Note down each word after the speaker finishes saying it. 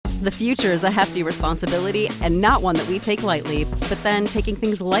The future is a hefty responsibility and not one that we take lightly, but then taking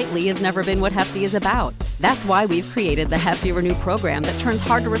things lightly has never been what Hefty is about. That's why we've created the Hefty Renew program that turns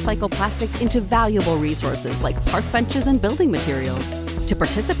hard-to-recycle plastics into valuable resources like park benches and building materials. To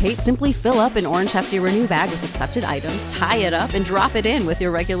participate, simply fill up an orange Hefty Renew bag with accepted items, tie it up, and drop it in with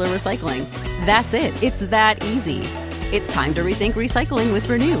your regular recycling. That's it. It's that easy. It's time to rethink recycling with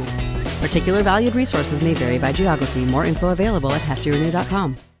Renew. Particular valued resources may vary by geography. More info available at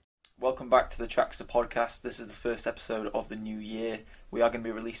heftyrenew.com. Welcome back to the Trackster podcast. This is the first episode of the new year. We are going to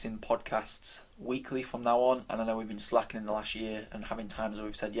be releasing podcasts weekly from now on, and I know we've been slacking in the last year and having times where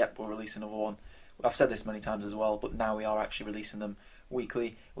we've said, yep, we'll release another one. I've said this many times as well, but now we are actually releasing them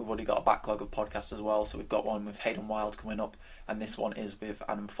weekly. We've already got a backlog of podcasts as well, so we've got one with Hayden Wild coming up, and this one is with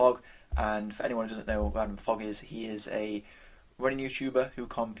Adam Fogg. And for anyone who doesn't know who Adam Fogg is, he is a running YouTuber who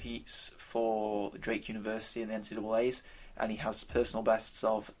competes for Drake University in the NCAAs, and he has personal bests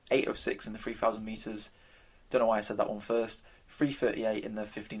of 8:06 in the 3,000 metres, don't know why I said that one first, 3:38 in the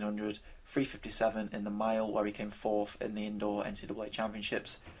 1,500, 3:57 in the mile where he came 4th in the indoor NCAA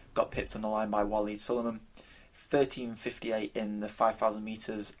championships, got pipped on the line by Waleed Suleiman, 13:58 in the 5,000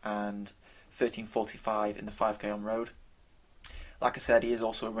 metres and 13:45 in the 5k on road. Like I said, he is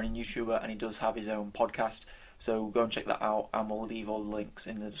also a running YouTuber and he does have his own podcast, so go and check that out, and we'll leave all the links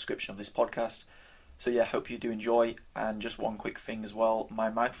in the description of this podcast. So yeah, hope you do enjoy. And just one quick thing as well,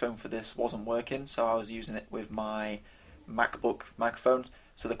 my microphone for this wasn't working, so I was using it with my MacBook microphone,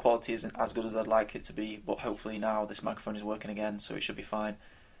 so the quality isn't as good as I'd like it to be, but hopefully now this microphone is working again, so it should be fine.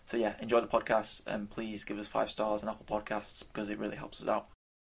 So yeah, enjoy the podcast, and please give us 5 stars on Apple Podcasts because it really helps us out.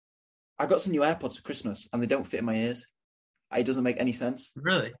 I got some new AirPods for Christmas and they don't fit in my ears. It doesn't make any sense.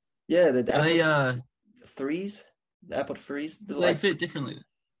 Really? Yeah, the They AirPod 3s. The AirPod 3s. they fit differently.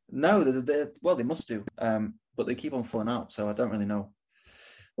 No, well, they must do. But they keep on falling out, so I don't really know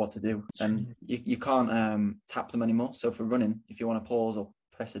what to do. And you can't tap them anymore. So for running, if you want to pause or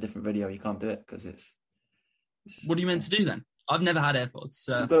press a different video, you can't do it because it's. What are you meant to do then? I've never had AirPods.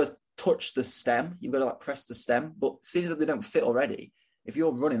 So. You've got to touch the stem. You've got to press the stem. But seeing as they don't fit already, if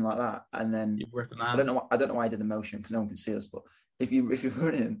you're running like that and then you rip them out. I don't know why I did the motion because no one can see us. But if you're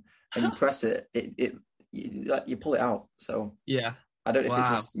running and you press it, you pull it out. So yeah. I don't know if it's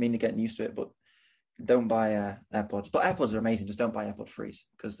just me getting used to it, but don't buy AirPods. But AirPods are amazing. Just don't buy AirPod 3s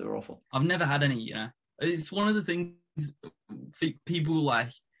because they're awful. I've never had any, It's one of the things people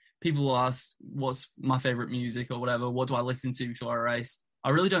ask, what's my favourite music or whatever, what do I listen to before I race?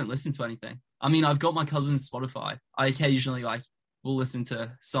 I really don't listen to anything. I mean, I've got my cousin's Spotify. I occasionally, will listen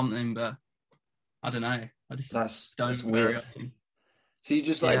to something, but I don't know. I just that's weird. So you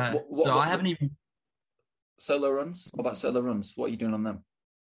just I haven't even... Solo runs? What about solo runs? What are you doing on them?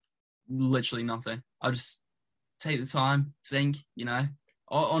 Literally nothing. I just take the time, think,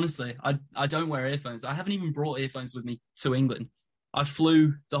 Honestly, I don't wear earphones. I haven't even brought earphones with me to England. I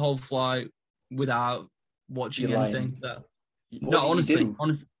flew the whole flight without watching anything. Honestly,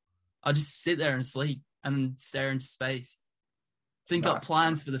 I just sit there and sleep and stare into space. Think up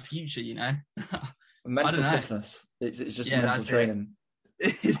plans for the future, Mental toughness. It's just mental training.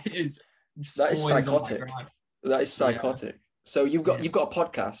 It is. That is psychotic. That is psychotic. Yeah. So you've got a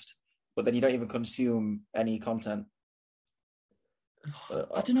podcast, but then you don't even consume any content.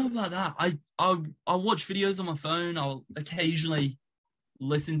 I don't know about that. I'll watch videos on my phone. I'll occasionally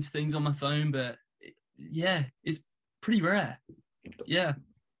listen to things on my phone, but it's pretty rare. Yeah,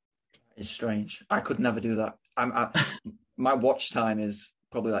 it's strange. I could never do that. My watch time is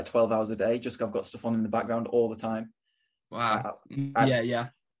probably 12 hours a day. Just I've got stuff on in the background all the time. Wow.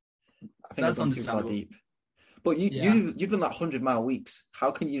 I think I've gone too far deep. But you've done 100-mile weeks.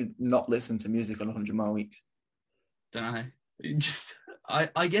 How can you not listen to music on 100-mile weeks? Don't know.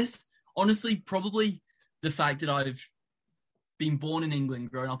 I guess, honestly, probably the fact that I've been born in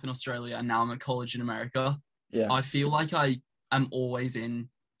England, grown up in Australia, and now I'm at college in America. Yeah. I feel like I am always in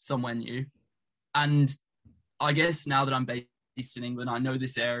somewhere new. And I guess now that I'm based in England, I know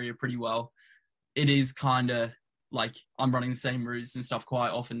this area pretty well. It is kind of I'm running the same routes and stuff quite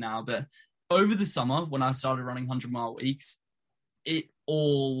often now, but over the summer when I started running 100-mile weeks, it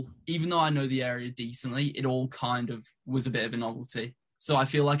all, even though I know the area decently, it all kind of was a bit of a novelty. So I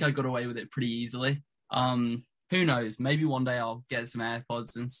feel like I got away with it pretty easily. Who knows? Maybe one day I'll get some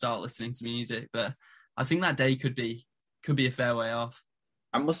AirPods and start listening to music, but I think that day could be a fair way off.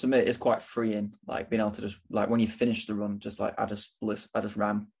 I must admit, it's quite freeing, being able to just when you finish the run, just I just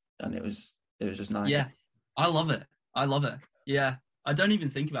ran, and it was just nice. Yeah. I love it. Yeah. I don't even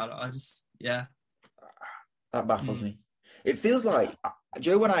think about it. That baffles me. It feels like,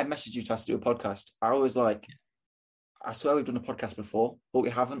 Joe, when I messaged you to ask to do a podcast, I was I swear we've done a podcast before, but we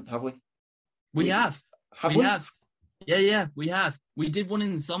haven't, have we? We have. Have we? Have. Yeah, we have. We did one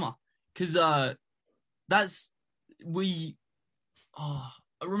in the summer because I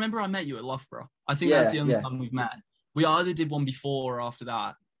remember I met you at Loughborough. I think that's the only time we've met. We either did one before or after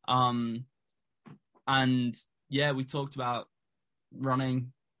that. And yeah, we talked about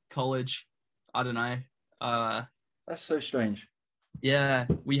running, college. I don't know. That's so strange. Yeah,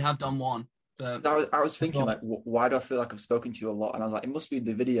 we have done one. But I was thinking, like, why do I feel like I've spoken to you a lot? And I was like, it must be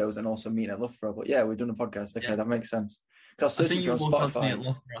the videos and also meeting at Loughborough. But yeah, we've done a podcast. Okay, that makes sense. Because I was searching for you on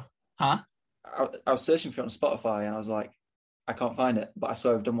Spotify. Huh? I was searching for it on Spotify and I was like, I can't find it, but I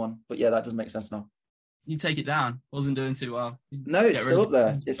swear I've done one. But yeah, that does make sense now. You take it down. Wasn't doing too well. No, it's still up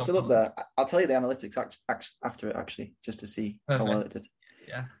there. It's still up there. I'll tell you the analytics after it, actually, just to see how well it did.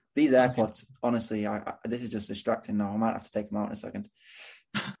 Yeah. These AirPods, honestly, this is just distracting now. I might have to take them out in a second.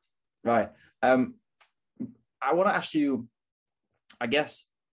 Right. I want to ask you, I guess,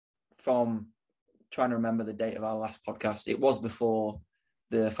 from trying to remember the date of our last podcast, it was before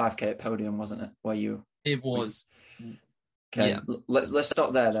the 5K at Podium, wasn't it? It was. Okay, yeah. Let's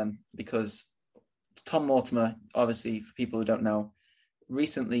start there then, because Tom Mortimer, obviously, for people who don't know,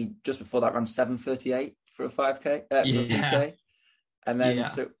 recently, just before that, ran 7:38 for a 5K, for a 3K. And then,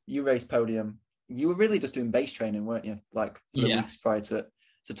 so you raced Podium. You were really just doing base training, weren't you? Like, for the weeks prior to it.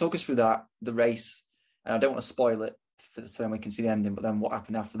 So talk us through that, the race. And I don't want to spoil it so we can see the ending, but then what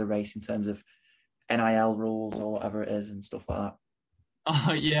happened after the race in terms of NIL rules or whatever it is and stuff like that.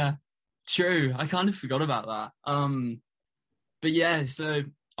 Oh, yeah. True. I kind of forgot about that. But yeah, so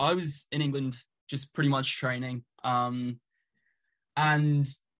I was in England just pretty much training. And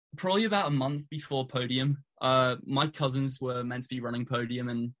probably about a month before Podium, my cousins were meant to be running Podium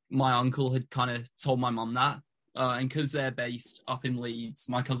and my uncle had kind of told my mum that. And because they're based up in Leeds,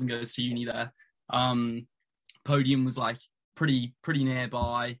 my cousin goes to uni there. Podium was like pretty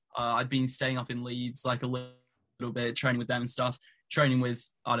nearby. I'd been staying up in Leeds like a little bit, training with them and stuff. Training with,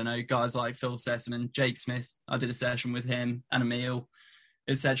 I don't know, guys like Phil Sessamon, Jake Smith. I did a session with him and Emil,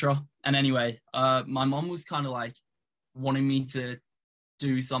 etc. And anyway, my mom was kind of like wanting me to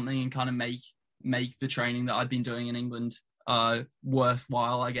do something and kind of make the training that I'd been doing in England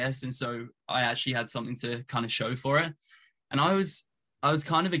worthwhile, I guess. And so I actually had something to kind of show for it. And I was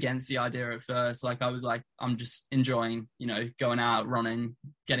kind of against the idea at first. Like I was like, I'm just enjoying, going out, running,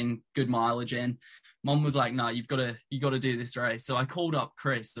 getting good mileage in. Mom was like, no, you got to do this race. So I called up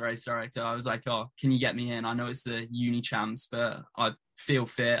Chris, the race director. I was like, oh, can you get me in? I know it's the uni champs, but I feel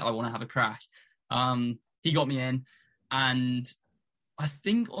fit. I want to have a crack. He got me in, and I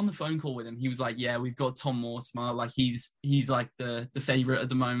think on the phone call with him, he was like, yeah, we've got Tom Mortimer. Like he's like the favorite at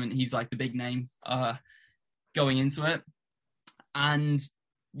the moment. He's like the big name going into it. And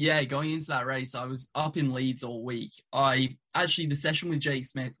yeah, going into that race, I was up in Leeds all week. The session with Jake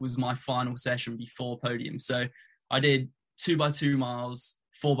Smith was my final session before Podium. So I did 2x2 miles,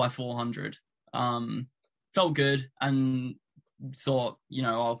 4x400. Felt good and thought,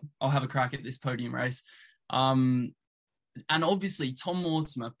 I'll have a crack at this Podium race. And obviously Tom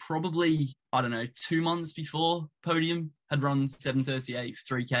Mortimer, probably, 2 months before Podium, had run 7:38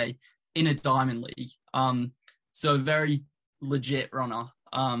 for 3K in a Diamond League. So a very legit runner.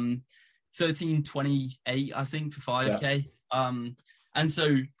 13:28, I think, for 5K. Yeah. And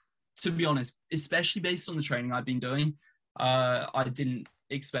so, to be honest, especially based on the training I've been doing, I didn't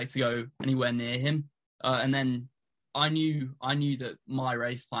expect to go anywhere near him. And then I knew that my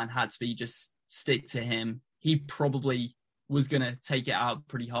race plan had to be just stick to him. He probably was going to take it out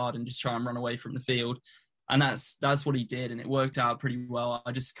pretty hard and just try and run away from the field. And that's what he did. And it worked out pretty well.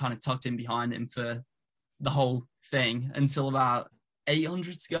 I just kind of tucked in behind him for the whole thing until about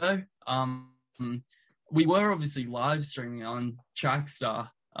 800 to go. We were obviously live streaming on Trackstar.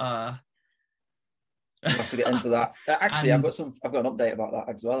 I'll have to get into that. Actually, I've got an update about that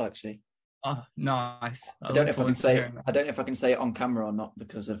as well. Actually, oh, nice. I don't know if I can say it on camera or not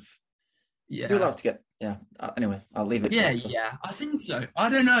because of. Yeah, you're allowed to get. Yeah. Anyway, I'll leave it. Yeah. I think so. I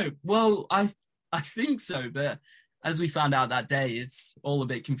don't know. Well, I think so, but as we found out that day, it's all a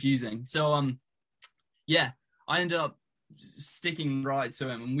bit confusing. So, yeah, I ended up sticking right to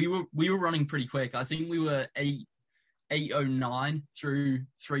him, and we were running pretty quick. I think we were 8:09 through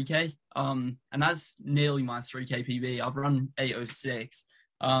 3K, and that's nearly my 3K PB. I've run 8:06,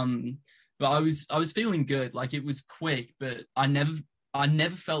 but I was feeling good. Like it was quick, but I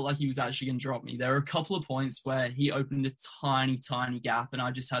never felt like he was actually going to drop me. There were a couple of points where he opened a tiny gap, and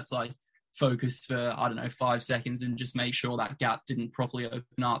I just had to like focus for 5 seconds and just make sure that gap didn't properly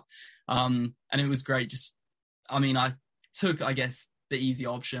open up. And it was great. I took, I guess, the easy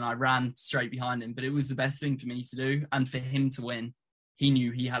option. I ran straight behind him, but it was the best thing for me to do. And for him to win, he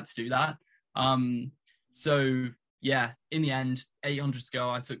knew he had to do that. So yeah, in the end, 800 to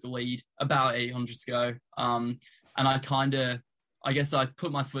go, I took the lead, about 800 to go. And I guess I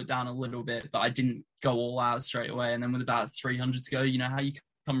put my foot down a little bit, but I didn't go all out straight away. And then with about 300 to go, you know how you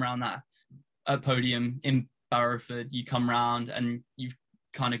come around that podium in Barrowford, you come around and you've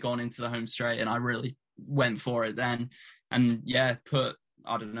kind of gone into the home straight, and I really went for it then. And yeah, put,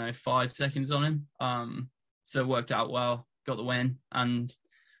 I don't know, 5 seconds on him. So it worked out well, got the win, and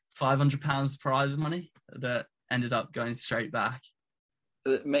 £500 prize money that ended up going straight back.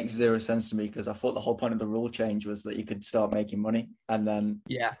 It makes zero sense to me, because I thought the whole point of the rule change was that you could start making money, and then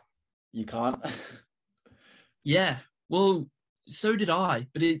you can't. Yeah, well, so did I.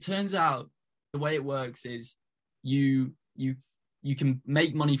 But it turns out the way it works is you can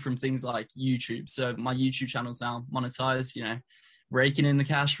make money from things like YouTube. So my YouTube channel's now monetized, you know, raking in the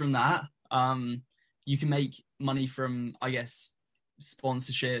cash from that. You can make money from, I guess,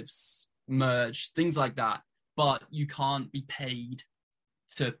 sponsorships, merch, things like that. But you can't be paid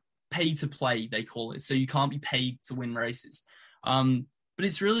to play, they call it. So you can't be paid to win races. But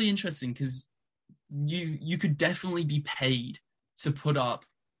it's really interesting because you could definitely be paid to put up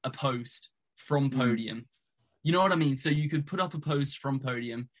a post from podium. You know what I mean? So you could put up a post from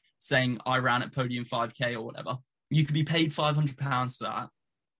podium saying, I ran at podium 5K or whatever. You could be paid £500 for that,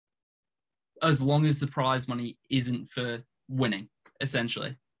 as long as the prize money isn't for winning,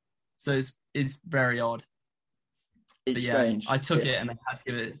 essentially. So it's very odd. It's strange. I took it and I had to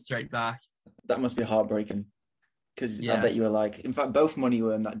give it straight back. That must be heartbreaking, because I bet you were like, in fact, both money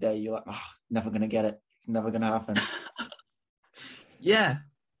you earned that day, you're like, never going to get it. Never going to happen. Yeah.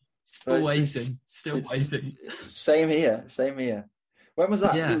 Still waiting. Same here. When was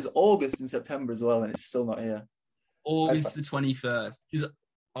that? Yeah. It was August and September as well, and it's still not here. August the 21st. Because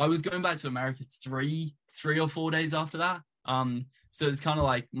I was going back to America three or 4 days after that. So it's kind of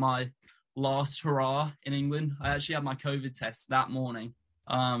like my last hurrah in England. I actually had my COVID test that morning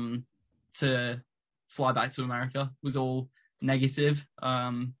to fly back to America. It was all negative.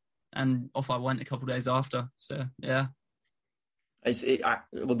 And off I went a couple of days after. So, yeah.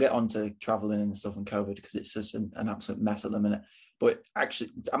 We'll get on to traveling and stuff and COVID, because it's just an absolute mess at the minute. But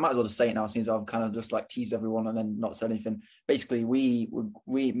actually, I might as well just say it now, since I've kind of just like teased everyone and then not said anything. Basically, me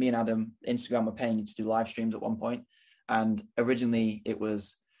and Adam, Instagram were paying to do live streams at one point. And originally it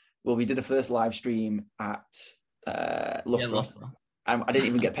was, we did a first live stream at Loughborough. And I didn't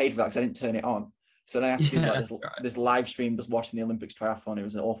even get paid for that because I didn't turn it on. So then I had to do like this live stream just watching the Olympics triathlon. It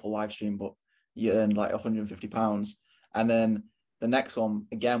was an awful live stream, but you earned like £150. And then the next one,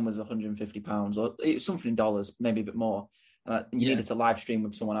 again, was £150, or it's something in dollars, maybe a bit more. And you needed to live stream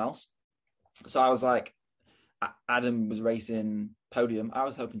with someone else. So I was like, Adam was racing podium. I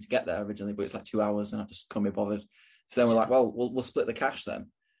was hoping to get there originally, but it's like 2 hours and I just couldn't be bothered. So then we're like, well, we'll split the cash then.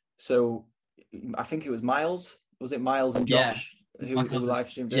 So I think it was Miles. Was it Miles and Josh who live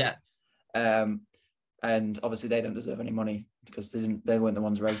streamed it? Yeah. And obviously they don't deserve any money because they weren't the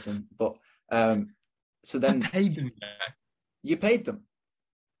ones racing. But so then I paid them. You paid them?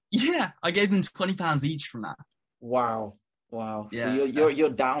 Yeah, I gave them £20 each from that. Wow. Yeah. So you're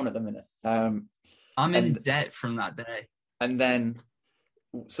down at the minute. I'm in debt from that day. And then,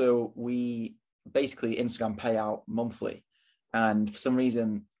 so we basically Instagram pay out monthly, and for some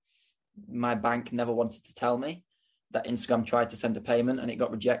reason, my bank never wanted to tell me that Instagram tried to send a payment and it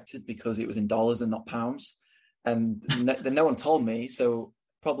got rejected because it was in dollars and not pounds. And no one told me. So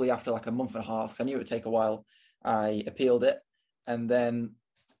probably after like a month and a half, because I knew it would take a while, I appealed it. And then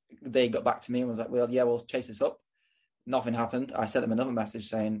they got back to me and was like, well, yeah, we'll chase this up. Nothing happened. I sent them another message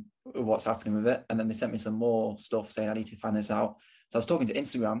saying what's happening with it. And then they sent me some more stuff saying I need to find this out. So I was talking to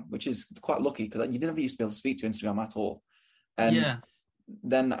Instagram, which is quite lucky because you never used to be able to speak to Instagram at all. And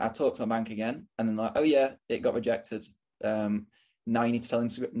then I talked to my bank again, and then like, oh yeah, it got rejected. Now you need to tell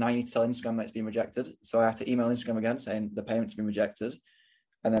Instagram that it's been rejected. So I had to email Instagram again saying the payment's been rejected.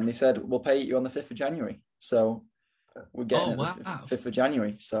 And then they said, we'll pay you on the 5th of January. So we're getting the 5th of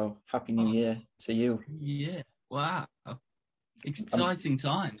January. So happy New Year to you. Yeah. Wow. Exciting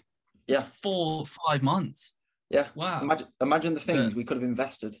times. Yeah. It's 4 or 5 months. Yeah. Wow. Imagine the things we could have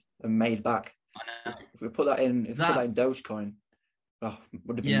invested and made back. I know. If we put that in Dogecoin,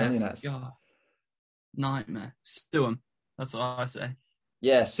 would have been millionaires. God. Nightmare. Sue them. That's what I say.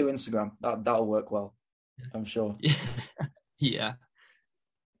 Yeah, sue Instagram. That'll work well. I'm sure. Yeah.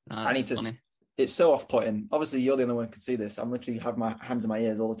 No, I need to. It's so off-putting. Obviously, you're the only one who can see this. I'm literally have my hands in my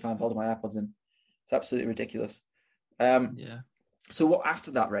ears all the time, holding my AirPods in. It's absolutely ridiculous. So what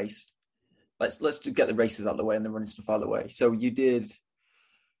after that race? let's just get the races out of the way and the running stuff out of the way. So you did,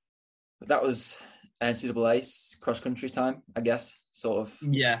 that was NCAA cross country time, I guess, sort of.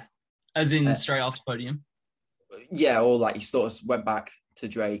 Yeah, as in straight after podium. Yeah, or like you sort of went back to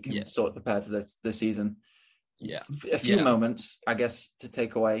Drake and sort of prepared for the season. Yeah, a few moments, I guess, to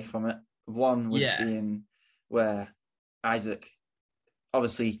take away from it. One was being where Isaac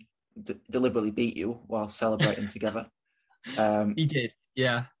obviously deliberately beat you while celebrating together. He did,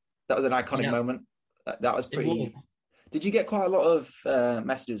 yeah. That was an iconic moment. That was pretty. Did you get quite a lot of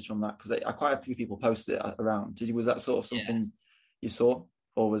messages from that? Because quite a few people posted it around. Was that sort of something you saw,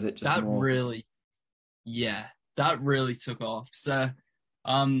 or was it just that more? That really took off. So,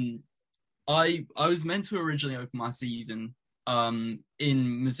 I was meant to originally open my season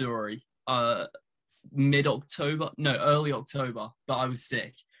in Missouri early October, but I was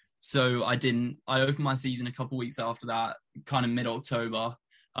sick, so I didn't. I opened my season a couple weeks after that, kind of mid-October.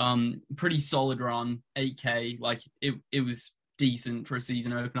 Pretty solid run, 8K, like it was decent for a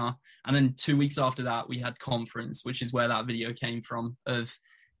season opener. And then 2 weeks after that, we had conference, which is where that video came from, of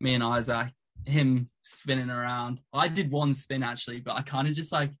me and Isaac, him spinning around. I did one spin actually, but I kind of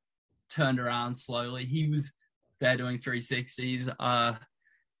just like turned around slowly. He was there doing 360s.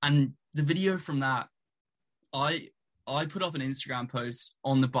 And the video from that, I put up an Instagram post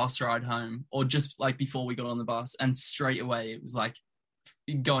on the bus ride home, or just like before we got on the bus, and straight away it was like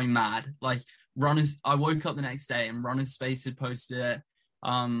going mad. Like I woke up the next day and Runner's Space had posted it,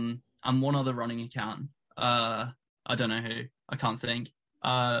 and one other running account. I don't know who. I can't think.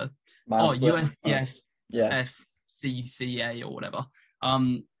 USDF FCCA or whatever.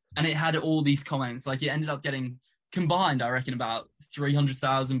 And it had all these comments. Like it ended up getting combined, I reckon, about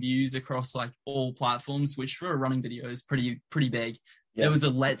 300,000 views across like all platforms, which for a running video is pretty big. Yeah. There was a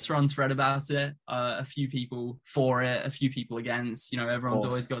Let's Run thread about it. A few people for it, a few people against. Everyone's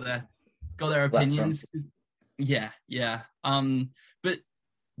always got their opinions. Yeah. But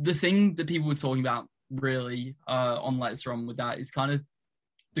the thing that people were talking about really on Let's Run with that is kind of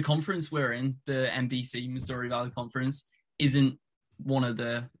the conference we're in, the MVC, Missouri Valley Conference, isn't one of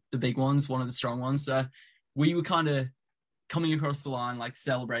the big ones, one of the strong ones. So we were kind of coming across the line, like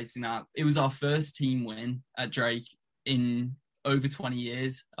celebrating that. It was our first team win at Drake in over 20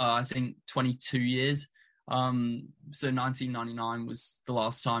 years, I think 22 years. So 1999 was the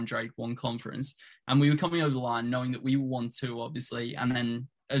last time Drake won conference. And we were coming over the line knowing that we won 2, obviously. And then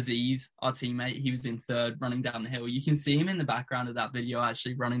Aziz, our teammate, he was in 3rd running down the hill. You can see him in the background of that video,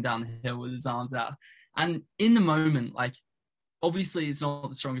 actually running down the hill with his arms out. And in the moment, like, obviously it's not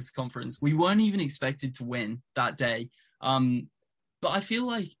the strongest conference. We weren't even expected to win that day. But I feel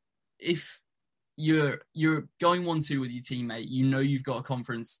like if you're going 1-2 with your teammate, you've got a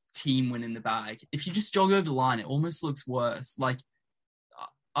conference team win in the bag. If you just jog over the line, it almost looks worse. Like,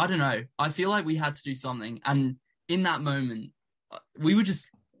 I don't know. I feel like we had to do something. And in that moment, we were just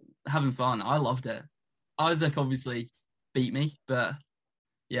having fun. I loved it. Isaac obviously beat me, but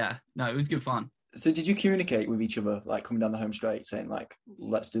yeah, no, it was good fun. So did you communicate with each other, like coming down the home straight, saying like,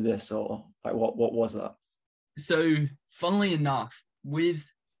 let's do this, or like what was that? So funnily enough,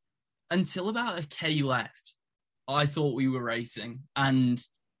 until about a K left, I thought we were racing, and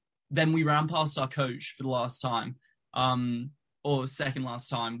then we ran past our coach for the last time, or second last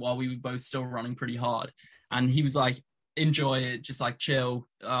time, while we were both still running pretty hard. And he was like, enjoy it, just like chill.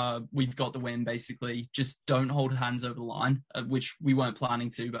 We've got the win, basically. Just don't hold hands over the line, which we weren't planning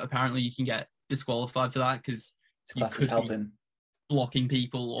to, but apparently you can get disqualified for that because you could be blocking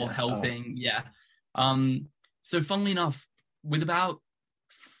people or helping. Yeah. So funnily enough, with about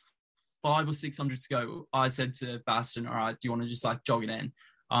 500 or 600 to go, I said to Baston, all right, do you want to just like jog it in?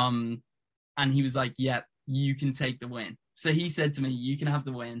 And he was like, yeah, you can take the win. So he said to me, you can have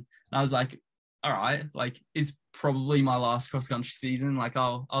the win. And I was like, all right, like it's probably my last cross country season. Like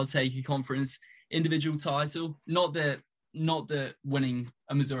I'll take a conference individual title. Not that winning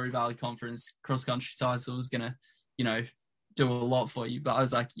a Missouri Valley Conference cross country title is gonna, do a lot for you. But I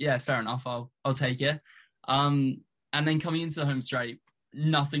was like, yeah, fair enough. I'll take it. And then coming into the home straight,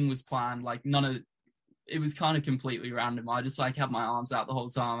 nothing was planned. Like it was kind of completely random. I just like had my arms out the whole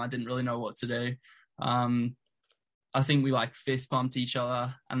time. I didn't really know what to do. I think we like fist bumped each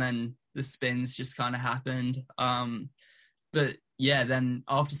other, and then the spins just kind of happened. But yeah, then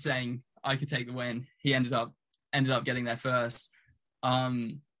after saying I could take the win, he ended up getting there first.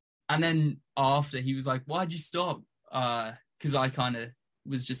 And then after, he was like, why'd you stop? Because I kind of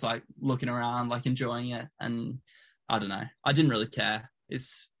was just like looking around, like enjoying it. And I don't know, I didn't really care.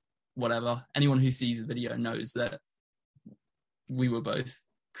 It's whatever. Anyone who sees the video knows that we were both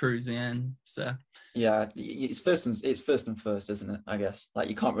cruising in. So yeah, it's first and first, isn't it? I guess like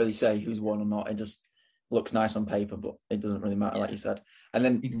you can't really say who's won or not. It just looks nice on paper, but it doesn't really matter, like you said. And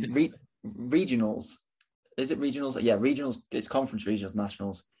then regionals, is it regionals? Yeah, regionals. It's conference regionals,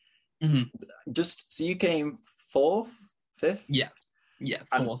 nationals. Mm-hmm. Just so you came fourth, fifth. Yeah,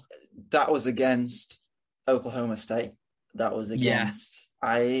 fourth. And that was against Oklahoma State. That was against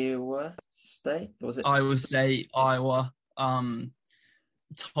Iowa State. Was it Iowa State, Iowa,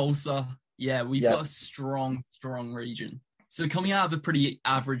 Tulsa? Yeah, we've got a strong region. So coming out of a pretty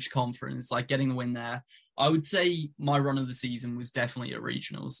average conference, like getting the win there, I would say my run of the season was definitely at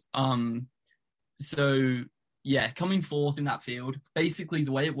regionals. So yeah, coming fourth in that field, basically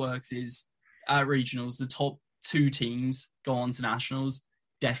the way it works is at regionals, the top 2 teams go on to nationals,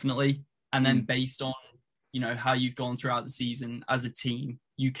 definitely. And then based on, how you've gone throughout the season as a team,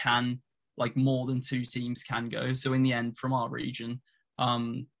 you can, like more than 2 teams can go. So in the end, from our region,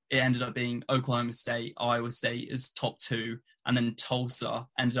 it ended up being Oklahoma State, Iowa State as top 2, and then Tulsa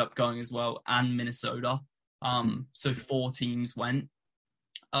ended up going as well, and Minnesota. So 4 teams went.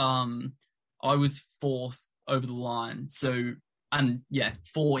 I was fourth over the line. So, and yeah,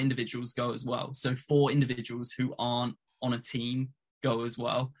 4 individuals go as well. So 4 individuals who aren't on a team go as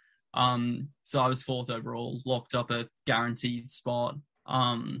well. So I was fourth overall, locked up a guaranteed spot.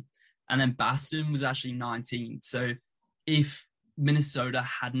 And then Baston was actually 19th. So if Minnesota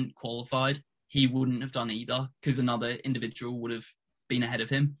hadn't qualified, he wouldn't have done either because another individual would have been ahead of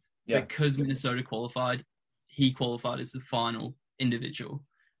him. Yeah. Because Minnesota qualified, he qualified as the final individual.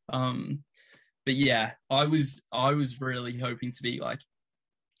 But yeah, I was really hoping to be like,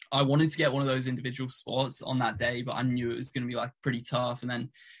 I wanted to get one of those individual spots on that day, but I knew it was going to be like pretty tough. And then,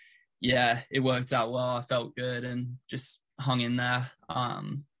 yeah, it worked out well. I felt good and just hung in there.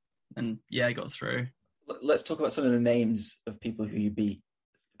 And yeah, I got through. Let's talk about some of the names of people who you beat,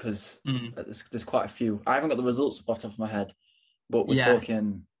 because there's quite a few. I haven't got the results off the top of my head, but we're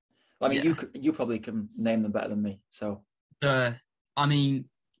talking. I mean, you probably can name them better than me. So, I mean,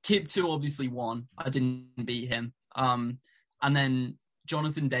 Kip 2 obviously won. I didn't beat him. And then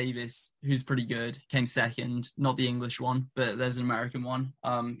Jonathan Davis, who's pretty good, came second. Not the English one, but there's an American one.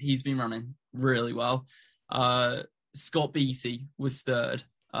 He's been running really well. Scott Beatty was third.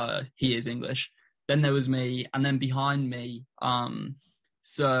 He is English. Then there was me, and then behind me,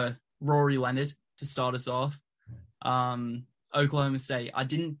 Sir Rory Leonard to start us off. Oklahoma State. I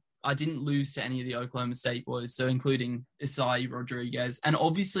didn't lose to any of the Oklahoma State boys, so including Isai Rodriguez. And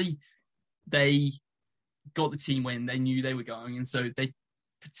obviously, they got the team win. They knew they were going, and so they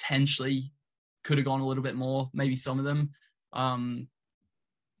potentially could have gone a little bit more, maybe some of them.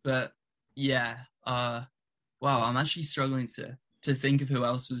 But yeah, wow, I'm actually struggling to think of who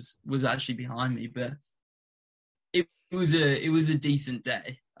else was actually behind me, but it was a decent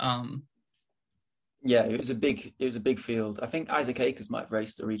day. Yeah, it was a big field. I think Isaac Akers might have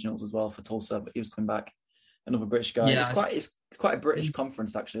raced the regionals as well for Tulsa, but he was coming back. Another British guy. Yeah, it's quite a British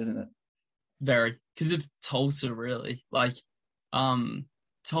conference actually, isn't it? Very, because of Tulsa, really. Like,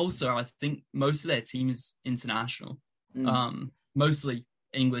 Tulsa, I think most of their team is international. Mostly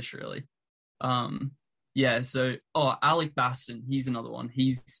English, really. Yeah, so Alec Baston, he's another one.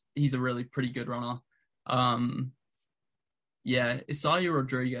 He's a really pretty good runner. Yeah, Isaiah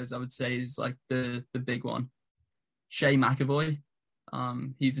Rodriguez, I would say, is like the big one. Shea McAvoy,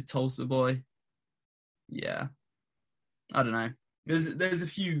 he's a Tulsa boy. Yeah, I don't know. There's a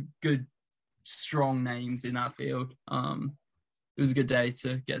few good, strong names in that field. It was a good day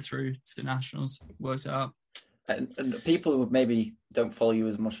to get through to nationals. Worked out. And people who maybe don't follow you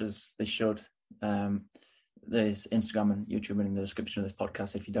as much as they should. There's Instagram and YouTube in the description of this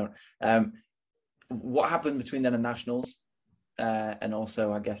podcast if you don't. What happened between then and nationals? And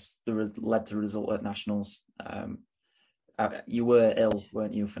also, I guess, led to the result at nationals. You were ill,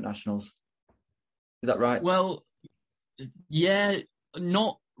 weren't you, for nationals? Is that right? Well, yeah,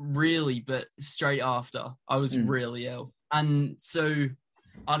 not really, but straight after, I was really ill. And so,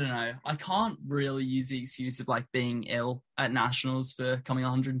 I don't know, I can't really use the excuse of like being ill at nationals for coming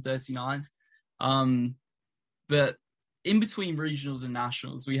 139th. But in between regionals and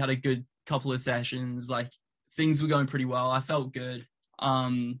nationals, we had a good couple of sessions. Like, things were going pretty well. I felt good.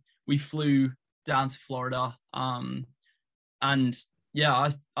 We flew down to Florida. And yeah,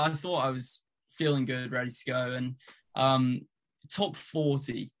 I thought I was feeling good, ready to go. And top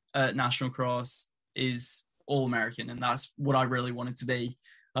 40 at National Cross is All-American, and that's what I really wanted to be.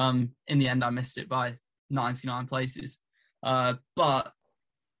 In the end, I missed it by 99 places. But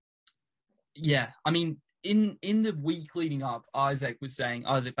yeah, I mean, in the week leading up, Isaac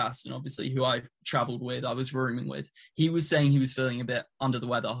Baston, obviously, who I traveled with, I was rooming with, he was saying he was feeling a bit under the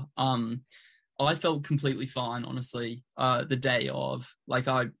weather. I felt completely fine, honestly. The day of, like,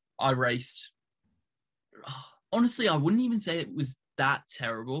 I raced. Honestly, I wouldn't even say it was that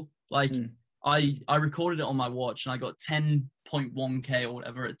terrible. Like, I recorded it on my watch and I got 10.1k or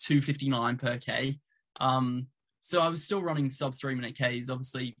whatever at 2:59 per k. So I was still running sub 3-minute Ks.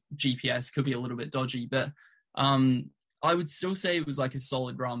 Obviously, GPS could be a little bit dodgy, but I would still say it was like a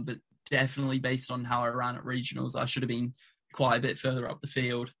solid run, but definitely based on how I ran at regionals, I should have been quite a bit further up the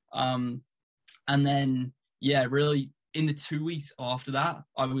field. And then, yeah, really in the 2 weeks after that,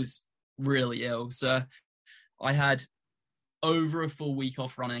 I was really ill. So I had over a full week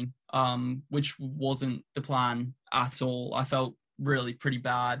off running, which wasn't the plan at all. I felt really pretty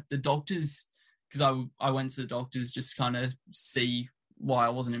bad. The doctors, because I went to the doctors just to kind of see why I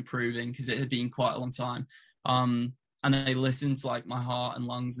wasn't improving, because it had been quite a long time. And they listened to like my heart and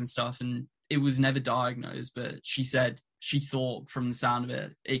lungs and stuff, and it was never diagnosed, but she said she thought from the sound of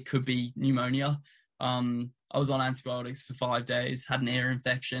it, it could be pneumonia. I was on antibiotics for 5 days, had an ear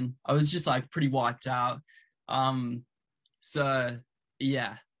infection. I was just like pretty wiped out. So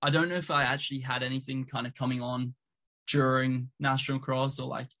yeah, I don't know if I actually had anything kind of coming on during National Cross or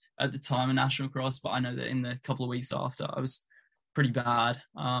like at the time of National Cross, but I know that in the couple of weeks after, I was pretty bad.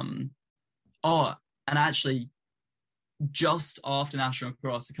 And actually, just after National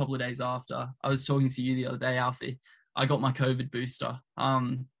Cross, a couple of days after, I was talking to you the other day, Alfie, I got my COVID booster.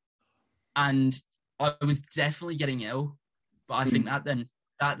 And I was definitely getting ill, but I think that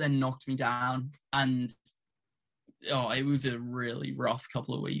then knocked me down, and it was a really rough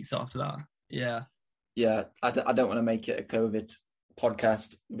couple of weeks after that. Yeah. I don't want to make it a COVID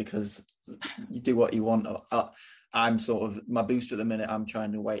podcast because you do what you want. I'm sort of my booster at the minute. I'm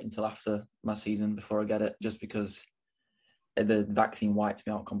trying to wait until after my season before I get it, just because the vaccine wiped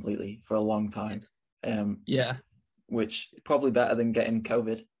me out completely for a long time. Which is probably better than getting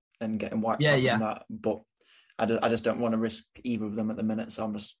COVID and getting wiped out from that. But I just don't want to risk either of them at the minute, so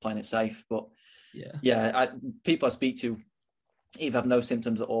I'm just playing it safe. But people I speak to either have no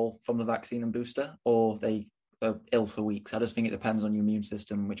symptoms at all from the vaccine and booster, or they are ill for weeks. I just think it depends on your immune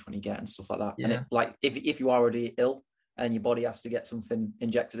system, which one you get and stuff like that. And if you are already ill and your body has to get something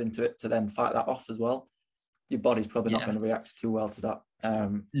injected into it to then fight that off as well, your body's probably not going to react too well to that.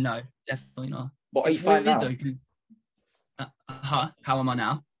 No, definitely not. What are you fine now? How am I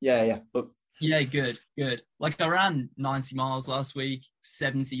now? But good. Like I ran 90 miles last week,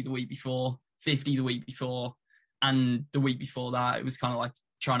 70 the week before, 50 the week before, and the week before that it was kind of like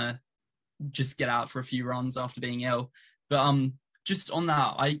trying to just get out for a few runs after being ill. But just on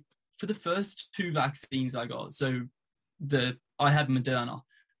that, for the first 2 vaccines I got, so I had Moderna,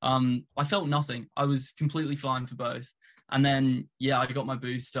 I felt nothing. I was completely fine for both. And then I got my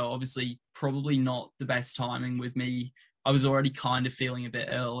booster. Obviously probably not the best timing with me. I was already kind of feeling a bit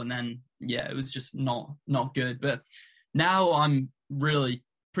ill, and then it was just not good. But now I'm really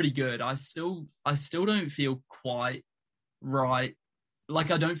pretty good. I still don't feel quite right.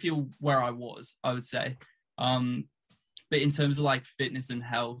 Like I don't feel where I was, I would say. But in terms of like fitness and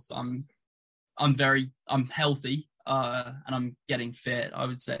health, I'm healthy, and I'm getting fit, I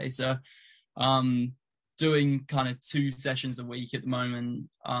would say. So doing kind of 2 sessions a week at the moment,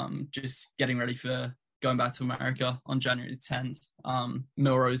 just getting ready for going back to America on January 10th.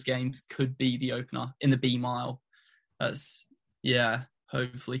 Milrose Games could be the opener in the B mile.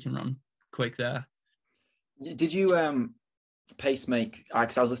 Hopefully can run quick there. Did you pace make?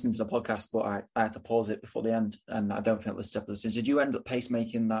 Because I was listening to the podcast, but I had to pause it before the end, and I don't think it was step of the since. Did you end up pace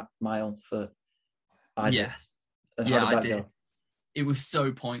making that mile for Isaac? I did. Go? It was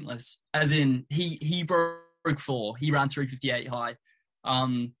so pointless. As in, he broke 4. He ran 3:58 high.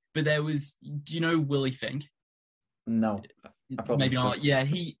 But there was, do you know Willie Fink? No, I probably maybe not. Yeah,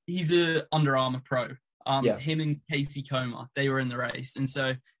 he's a Under Armour pro. Him and Casey Comer, they were in the race, and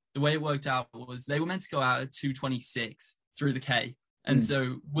so the way it worked out was they were meant to go out at 2:26 through the K, and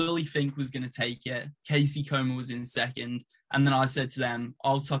so Willie Fink was going to take it. Casey Comer was in second, and then I said to them,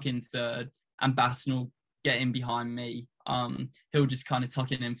 "I'll tuck in third, and Baston will get in behind me. He'll just kind of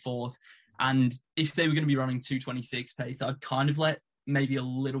tuck in fourth." And if they were going to be running 2:26 pace, I'd kind of let maybe a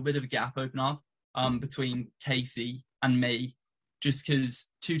little bit of a gap open up between Casey and me, just because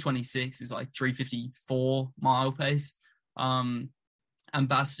 2:26 is like 3:54 mile pace. And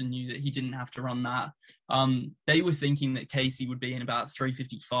Baston knew that he didn't have to run that. They were thinking that Casey would be in about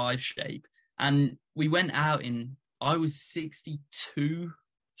 3:55 shape. And we went out I was 62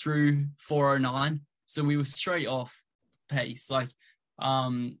 through 4:09. So we were straight off pace. Like,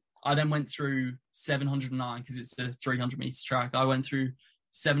 I then went through 709 because it's a 300 meter track. I went through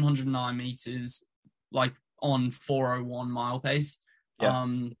 709 meters like on 401 mile pace. Yeah.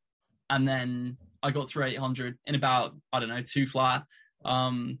 And then I got through 800 in about, I don't know, 2 flat.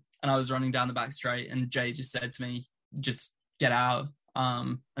 And I was running down the back straight, and Jay just said to me, just get out.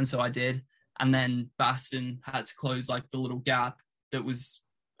 And so I did. And then Baston had to close like the little gap that was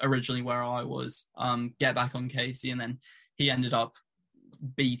originally where I was, get back on Casey. And then he ended up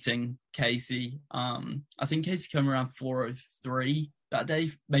beating Casey. I think Casey came around 403 that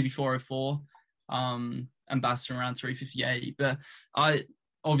day, maybe 404. And Baston around 358. But I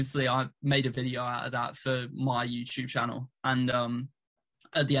made a video out of that for my YouTube channel. And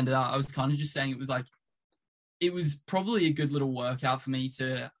at the end of that, I was kind of just saying it was probably a good little workout for me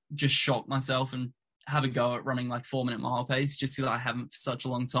to just shock myself and have a go at running like 4 minute mile pace, just because I haven't for such a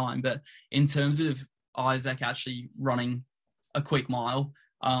long time. But in terms of Isaac actually running a quick mile,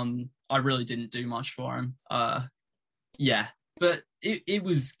 I really didn't do much for him. Yeah, but it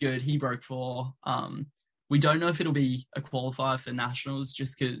was good. He broke 4. We don't know if it'll be a qualifier for nationals,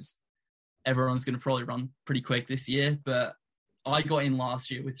 just because everyone's going to probably run pretty quick this year. But I got in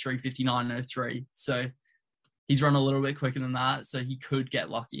last year with 3:59.03, so he's run a little bit quicker than that, so he could get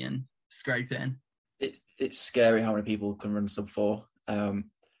lucky and scrape in. It's scary how many people can run sub 4. I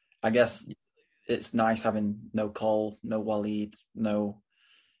guess it's nice having no Cole, no Waleed, no.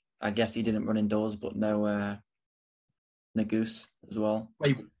 I guess he didn't run indoors, but no Nagoose as well.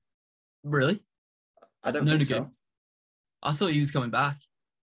 Wait, really? I don't think so. I thought he was coming back.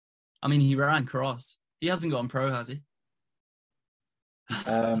 I mean, he ran cross. He hasn't gone pro, has he?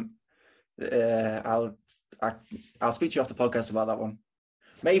 I'll speak to you off the podcast about that one.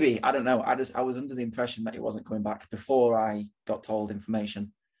 Maybe, I don't know. I was under the impression that he wasn't coming back before I got told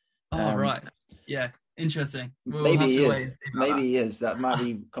information. Oh, right. Yeah, interesting. Maybe he is. Maybe he is. That might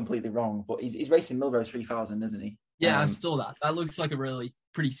be completely wrong. But he's racing Milrose 3000, isn't he? Yeah, I saw that. That looks like a really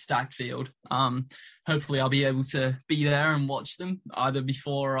pretty stacked field. Hopefully I'll be able to be there and watch them either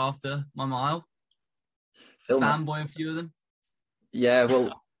before or after my mile. Fanboy a few of them. Yeah,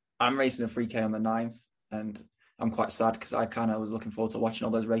 well, I'm racing a 3K on the 9th, and I'm quite sad because I kind of was looking forward to watching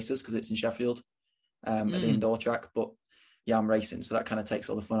all those races because it's in Sheffield at the indoor track. But yeah, I'm racing, so that kind of takes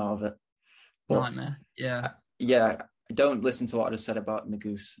all the fun out of it. But, nightmare. Yeah. Yeah, don't listen to what I just said about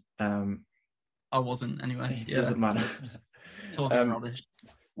Nagoose. I wasn't anyway. It doesn't matter. Talking rubbish.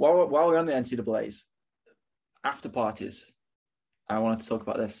 While we're on the NCAAs, after parties, I wanted to talk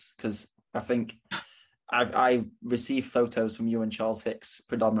about this because I think I received photos from you and Charles Hicks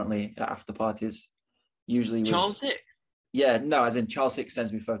predominantly at after parties. Usually Charles Hicks? Yeah, no, as in Charles Hicks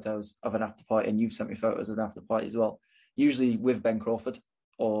sends me photos of an after party, and you've sent me photos of an after party as well. Usually with Ben Crawford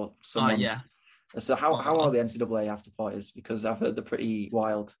or someone. Yeah. So how are the NCAA after parties? Because I've heard they're pretty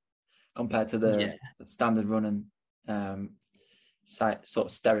wild compared to the standard running sort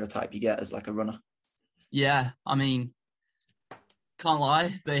of stereotype you get as like a runner. Yeah, I mean, can't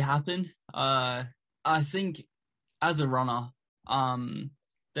lie, they happen. I think as a runner,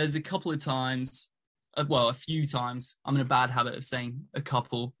 there's a couple of times, a few times, I'm in a bad habit of saying a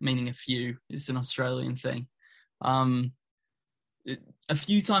couple, meaning a few. It's an Australian thing. A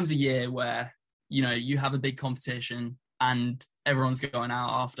few times a year where, you know, you have a big competition and everyone's going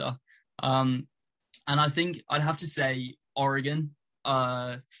out after. And I think I'd have to say Oregon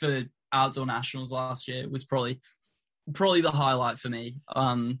for outdoor nationals last year was probably the highlight for me.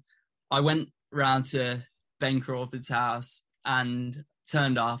 I went round to Ben Crawford's house and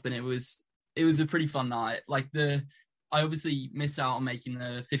turned up, and it was a pretty fun night. Like I obviously missed out on making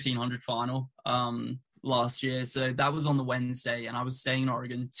the 1500 final last year, so that was on the Wednesday, and I was staying in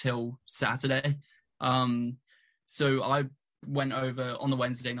Oregon till Saturday. So I went over on the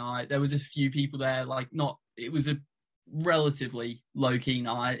Wednesday night. There was a few people there, it was a relatively low-key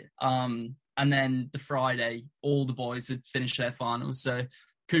night. And then the Friday, all the boys had finished their finals. So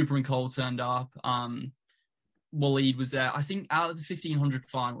Cooper and Cole turned up. Waleed was there. I think out of the 1,500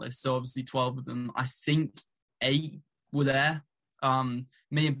 finalists, so obviously 12 of them, I think 8 were there.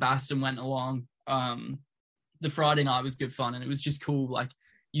 Me and Baston went along. The Friday night was good fun, and it was just cool. Like,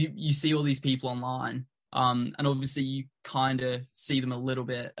 you see all these people online, and obviously you kind of see them a little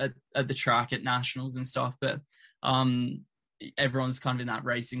bit at the track at nationals and stuff, but everyone's kind of in that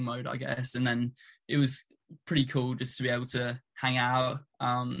racing mode, I guess. And then it was pretty cool just to be able to hang out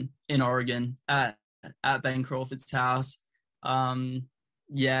in Oregon at Ben Crawford's house.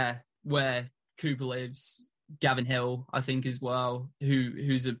 Where Cooper lives, Gavin Hill, I think, as well,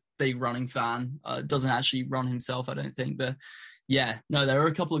 who's a big running fan. Doesn't actually run himself, I don't think, but yeah, no, there were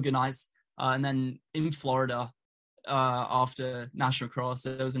a couple of good nights. And then in Florida, after National Cross,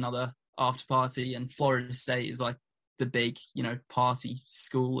 there was another after party, and Florida State is like the big, party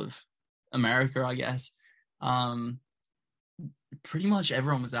school of America, I guess. Pretty much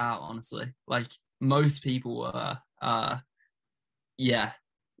everyone was out, honestly. Like most people were.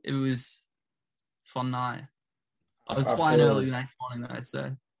 It was a fun night. I was flying early the next morning though,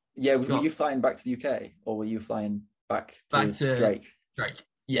 so. Yeah, were you flying back to the UK, or were you flying back to Drake? Drake,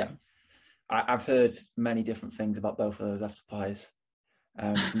 yeah. I've heard many different things about both of those after parties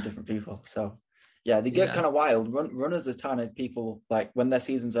from different people. So, yeah, they get kind of wild. Runners are kind of people, like, when their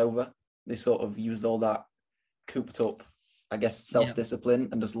season's over, they sort of use all that cooped up, I guess, self-discipline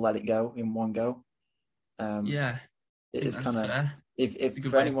and just let it go in one go. It's kind of, if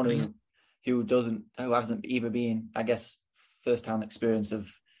for anyone who hasn't either been, I guess, first-hand experience of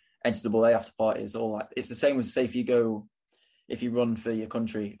NCAA after parties, or like, it's the same as, say, if you run for your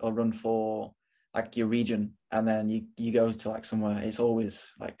country or run for like your region, and then you go to like somewhere, it's always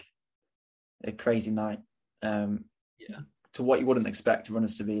like a crazy night. To what you wouldn't expect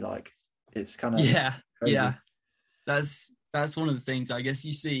runners to be like. It's kind of crazy. That's one of the things, I guess,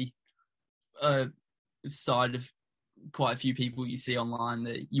 you see a side of quite a few people you see online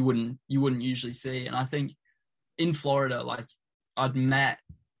that you wouldn't usually see. And I think in Florida, like, I'd met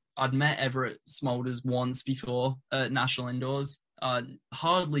Everett Smolders once before at National Indoors.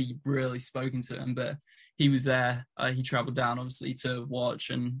 Hardly really spoken to him, but he was there. He traveled down, obviously, to watch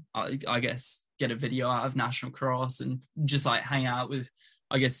and I guess get a video out of National Cross and just like hang out with,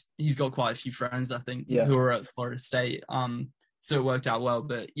 I guess he's got quite a few friends, I think, who are at Florida State. So it worked out well.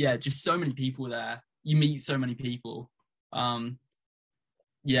 But yeah, just so many people there. You meet so many people. And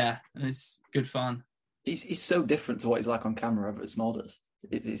it's good fun. He's so different to what he's like on camera over at Smolders.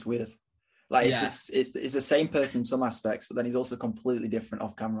 It's weird. Like, it's the same person in some aspects, but then he's also completely different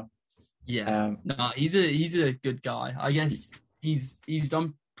off camera. Yeah. No, he's a good guy. I guess he's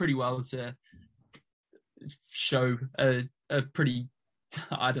done pretty well to show a pretty,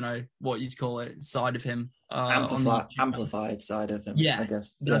 I don't know what you'd call it, side of him. Amplified side of him. Yeah, I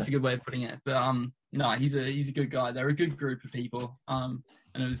guess that's a good way of putting it. But no, he's a good guy. They're a good group of people. And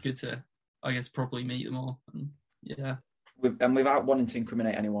it was good to, I guess, properly meet them all. And, without wanting to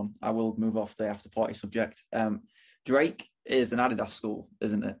incriminate anyone, I will move off the after party subject. Drake is an Adidas school,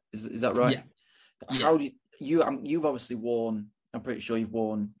 isn't it? Is that right? Yeah. How do you've obviously worn? I'm pretty sure you've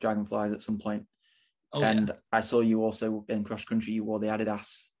worn Dragonflies at some point. I saw you also in cross country. You wore the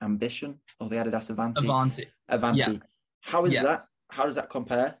Adidas Ambition or the Adidas Avanti. Yeah. How is that? How does that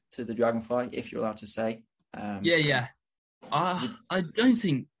compare to the Dragonfly, if you're allowed to say? I don't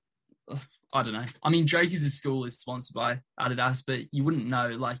think. I don't know. I mean, Drake as a school is sponsored by Adidas, but you wouldn't know.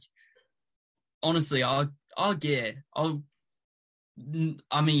 Like, honestly, our gear. I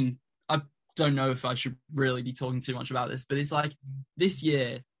don't know if I should really be talking too much about this, but it's like this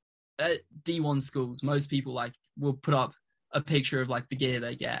year at D1 schools, most people like will put up a picture of like the gear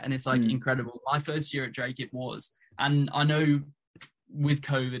they get, and it's like incredible. My first year at Drake, it was, and I know with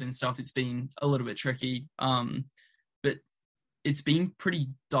COVID and stuff, it's been a little bit tricky. But it's been pretty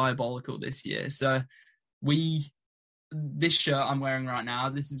diabolical this year. So this shirt I'm wearing right now,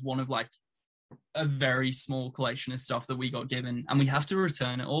 this is one of like a very small collection of stuff that we got given, and we have to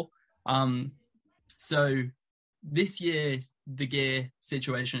return it all. So this year, the gear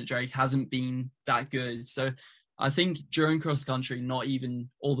situation at Drake hasn't been that good. So I think during cross country, not even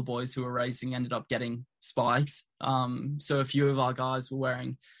all the boys who were racing ended up getting spikes. So a few of our guys were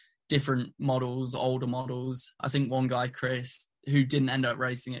wearing different models, older models. I think one guy, Chris, who didn't end up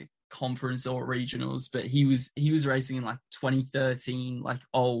racing at conference or regionals, but he was racing in like 2013, like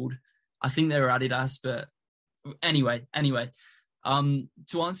old. I think they were Adidas, but anyway.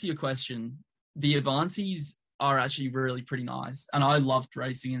 To answer your question, the Avantis are actually really pretty nice, and I loved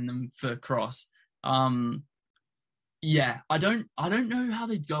racing in them for cross. I don't know how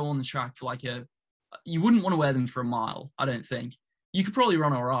they'd go on the track for like you wouldn't want to wear them for a mile, I don't think. You could probably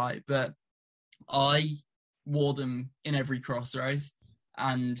run all right, but I wore them in every cross race,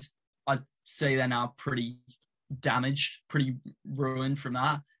 and I'd say they're now pretty damaged, pretty ruined from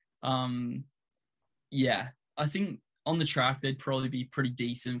that. I think on the track, they'd probably be pretty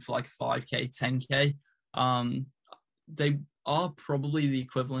decent for like 5K, 10K. They are probably the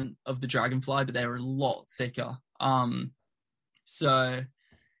equivalent of the Dragonfly, but they're a lot thicker. They're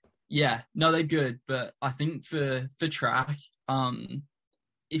good. But I think for track,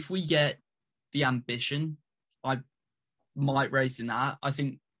 if we get the Ambition, I might race in that. I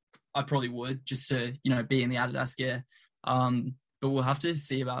think I probably would, just to, be in the Adidas gear. But we'll have to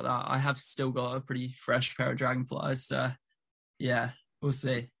see about that. I have still got a pretty fresh pair of Dragonflies. So, we'll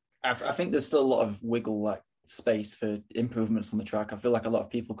see. I think there's still a lot of wiggle space for improvements on the track. I feel like a lot of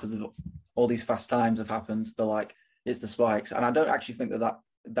people, because of all these fast times have happened, they're like, it's the spikes. And I don't actually think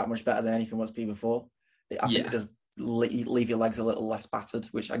that much better than anything was before. I think it does leave your legs a little less battered,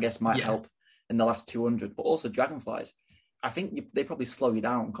 which I guess might help in the last 200. But also Dragonflies, I think they probably slow you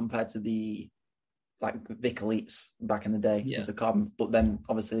down compared to the like Vic Elites back in the day with the carbon. But then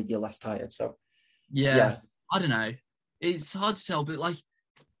obviously you're less tired. So I don't know. It's hard to tell, but like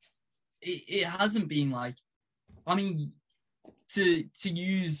it hasn't been like, I mean, to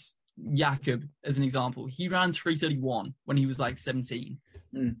use Jakob as an example, he ran 3:31 when he was like 17.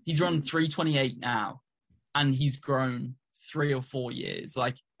 He's run 3:28 now, and he's grown 3 or 4 years.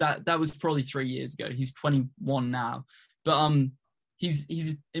 Like that was probably 3 years ago. He's 21 now, but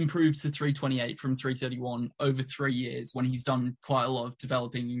he's improved to 3:28 from 3:31 over 3 years when he's done quite a lot of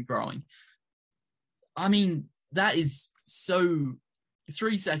developing and growing. I mean, that is so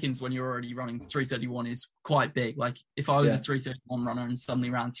 3 seconds when you're already running 3:31 is quite big. Like if I was a 3:31 runner and suddenly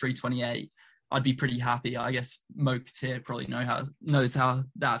ran 3:28, I'd be pretty happy. I guess Mo Katir probably knows how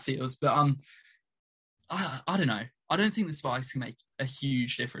that feels. But I don't know. I don't think the spikes can make a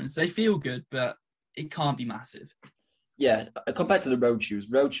huge difference. They feel good, but it can't be massive. Yeah, compared to the road shoes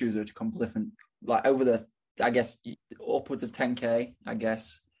are completely different. Like over the, I guess, upwards of 10K, I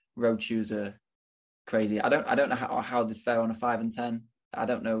guess, road shoes are crazy. I don't know how they fare on a 5 and 10. I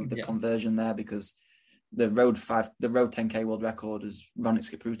don't know the conversion there, because the road 10K world record is Ronik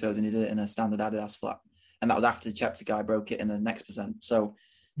Skipruto's, and he did it in a standard Adidas flat, and that was after Cheptegei broke it in the next percent. So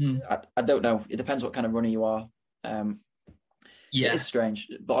I don't know. It depends what kind of runner you are. It is strange,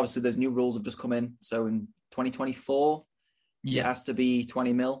 but obviously there's new rules have just come in. So in 2024, it has to be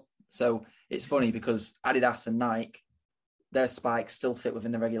 20 mil. So it's funny because Adidas and Nike, their spikes still fit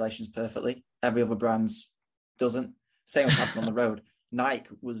within the regulations perfectly. Every other brand's doesn't. Same was happening on the road. Nike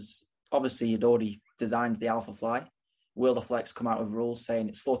was obviously had already designed the Alpha Fly. Will the Flex come out with rules saying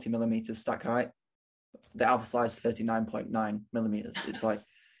it's 40 millimeters stack height? The Alpha Fly is 39.9 millimeters. It's like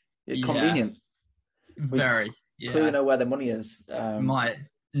convenient. Very. Clearly know where the money is. Might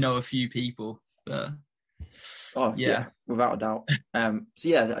know a few people, but without a doubt.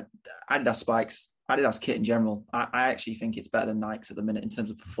 Adidas spikes, Adidas kit in general. I actually think it's better than Nike's at the minute in terms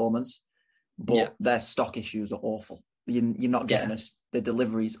of performance, but their stock issues are awful. You're not getting us. The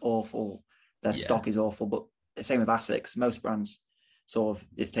delivery's awful. Their stock is awful. But the same with Asics. Most brands, sort of,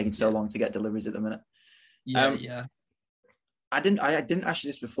 it's taking so long to get deliveries at the minute. I didn't ask you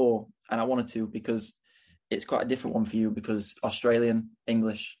this before, and I wanted to, because it's quite a different one for you, because Australian,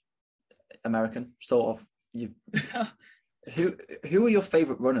 English, American, sort of. Who are your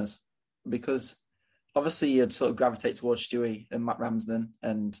favourite runners? Because obviously you'd sort of gravitate towards Stewie and Matt Ramsden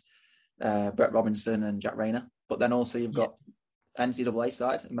and Brett Robinson and Jack Rayner, but then also you've got NCAA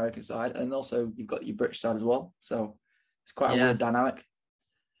side, American side, and also you've got your British side as well. So it's quite a weird dynamic.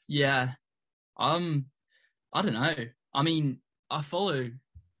 Yeah. I don't know. I mean, I follow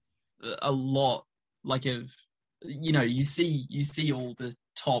a lot, like, of, you see all the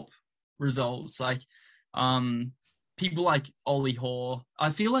top results, like people like Ollie Hoare. I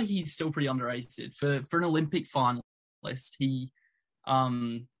feel like he's still pretty underrated for an Olympic finalist. He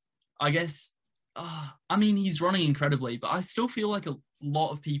I guess I mean, he's running incredibly, but I still feel like a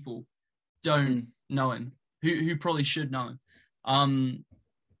lot of people don't know him who probably should know him.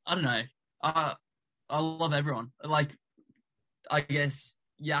 I don't know. I love everyone. Like, I guess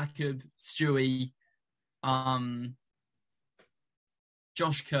Jakob, Stewie,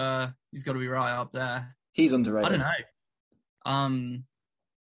 Josh Kerr, he's got to be right up there. He's underrated. I don't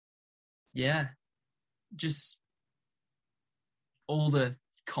know. Just all the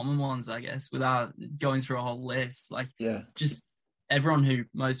common ones, I guess, without going through a whole list. Like, just everyone who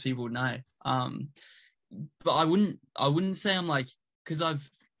most people would know. But I wouldn't say I'm like, because I've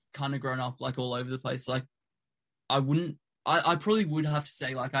kind of grown up like all over the place. Like, I probably would have to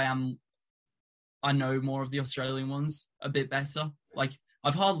say like I know more of the Australian ones a bit better. Like,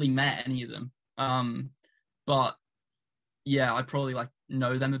 I've hardly met any of them. But yeah, I probably like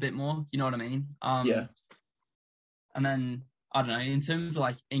know them a bit more. You know what I mean? And then, I don't know, in terms of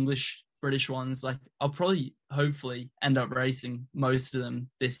like English, British ones, like I'll probably hopefully end up racing most of them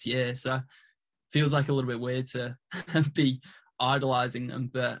this year. So feels like a little bit weird to be idolizing them,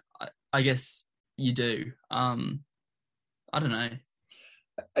 but I guess you do. I don't know.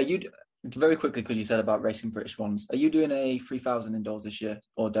 Are you, very quickly, because you said about racing British ones, are you doing a 3,000 indoors this year,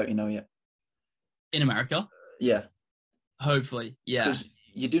 or don't you know yet? In America? Yeah. Hopefully, yeah. Because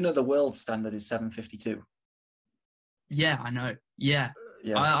you do know the world standard is 752. Yeah, I know. Yeah.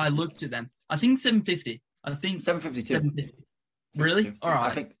 I looked at them. I think 750. I think 752. 750. Really? All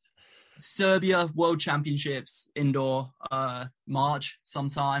right. I think Serbia World Championships indoor March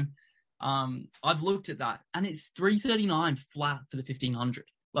sometime. I've looked at that and it's 339 flat for the 1500.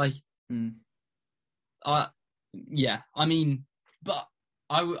 Like, yeah, I mean, but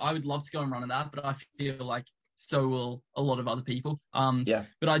I would love to go and run at that, but I feel like so will a lot of other people.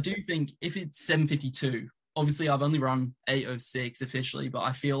 But I do think if it's 752, obviously I've only run 806 officially, but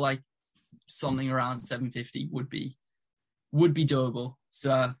I feel like something around 750 would be doable.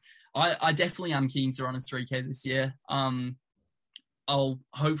 So I definitely am keen to run a 3K this year. I'll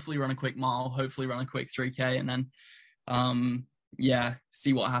hopefully run a quick mile, hopefully run a quick 3K, and then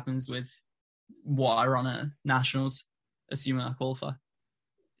see what happens with what I run at nationals, assuming I qualify.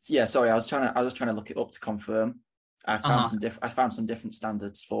 Yeah, sorry, I was trying to look it up to confirm. I found some different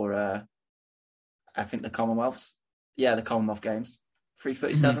standards for I think the Commonwealths. Yeah, the Commonwealth Games.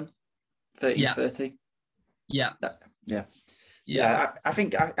 337, 30. Yeah. I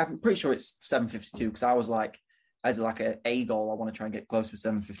think I'm pretty sure it's 752 because I was like, as like a goal, I want to try and get close to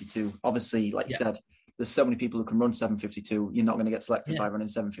 752. Obviously, like you said, there's so many people who can run 752. You're not going to get selected by running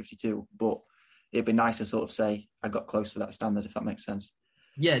 752, but it'd be nice to sort of say I got close to that standard, if that makes sense.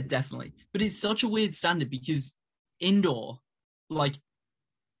 Yeah, definitely. But it's such a weird standard because indoor, like,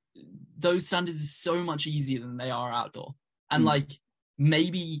 those standards are so much easier than they are outdoor. And like,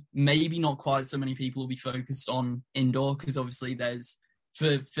 maybe not quite so many people will be focused on indoor because obviously there's,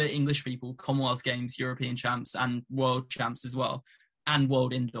 for English people, Commonwealth Games, European champs, and world champs as well, and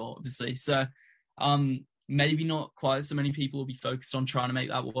world indoor, obviously. So maybe not quite so many people will be focused on trying to make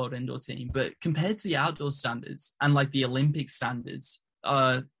that world indoor team. But compared to the outdoor standards and like the Olympic standards,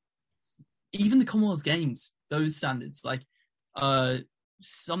 even the Commonwealth Games, those standards, like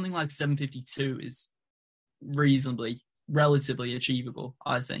something like 752 is relatively achievable,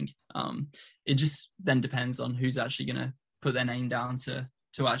 I think. It just then depends on who's actually going to put their name down to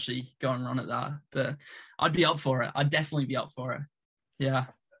actually go and run at that. But I'd be up for it. I'd definitely be up for it. Yeah.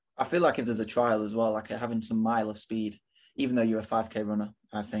 I feel like if there's a trial as well, like having some mile of speed, even though you're a 5K runner,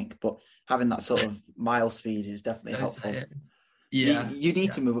 I think, but having that sort of mile speed is definitely helpful. Yeah. You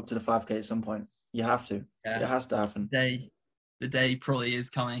need to move up to the 5K at some point. You have to. Yeah. It has to happen. The day probably is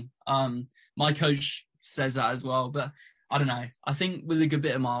coming. My coach says that as well, but I don't know. I think with a good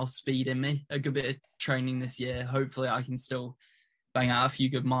bit of mile speed in me, a good bit of training this year, hopefully I can still bang out a few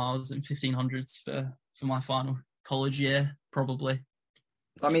good miles and 1500s for my final college year, probably.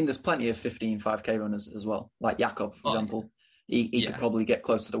 I mean, there's plenty of 5K runners as well. Like Jakob, for example. He could probably get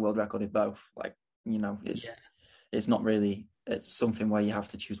close to the world record in both. Like, you know, it's not really, it's something where you have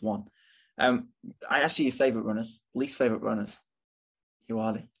to choose one. I asked you your favourite runners, least favourite runners. Who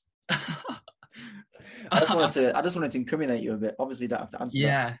are they? I just wanted to incriminate you a bit. Obviously, you don't have to answer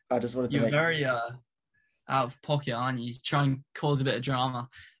that. I just wanted to You're very out of pocket, aren't you? Try and cause a bit of drama.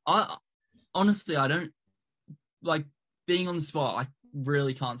 Honestly, I don't like being on the spot. I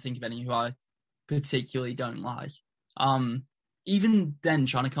really can't think of any who I particularly don't like. Even then,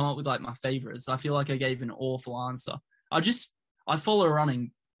 trying to come up with like my favorites, I feel like I gave an awful answer. I follow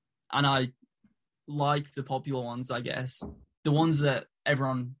running, and I like the popular ones, I guess, the ones that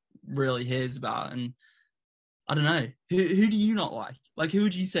everyone really hears about. And I don't know, who do you not like? Like, who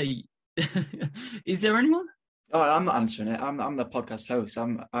would you say? Is there anyone? Oh, I'm not answering it. I'm the podcast host.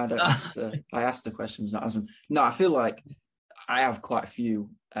 I ask the questions, not answer them. No, I feel like I have quite a few,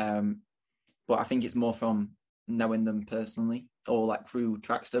 but I think it's more from knowing them personally or like through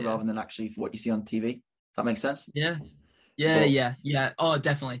Trackster rather than actually what you see on TV. That makes sense? Yeah. Oh,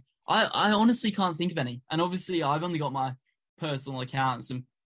 definitely. I honestly can't think of any. And obviously I've only got my personal accounts, and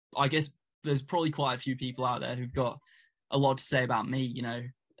I guess there's probably quite a few people out there who've got a lot to say about me, you know,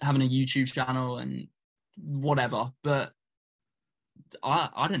 having a YouTube channel and whatever. But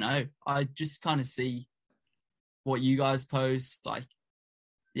I don't know. I just kind of see what you guys post. Like,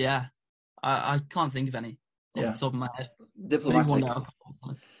 I can't think of any off the top of my head. Diplomatic.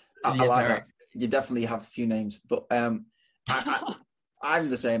 I like that. You definitely have a few names, but I'm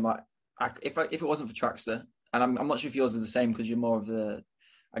the same. Like, if it wasn't for Trackster, and I'm not sure if yours is the same because you're more of the,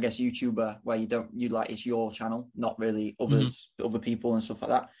 I guess, YouTuber where you like it's your channel, not really other people and stuff like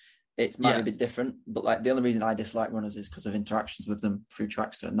that. It might be a bit different, but like the only reason I dislike runners is because of interactions with them through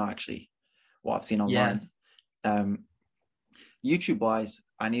Trackster and not actually what I've seen online. YouTube wise,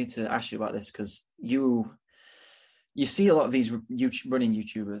 I need to ask you about this because you see a lot of these running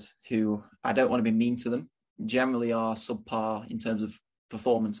YouTubers who, I don't want to be mean to them, generally are subpar in terms of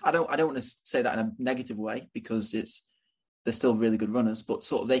performance. I don't want to say that in a negative way because they're still really good runners, but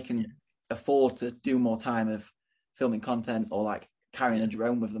sort of they can afford to do more time of filming content or like carrying a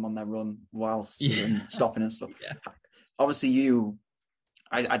drone with them on their run whilst stopping and stuff. Obviously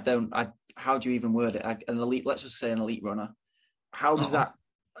how do you even word it? An elite, let's just say an elite runner. How does that?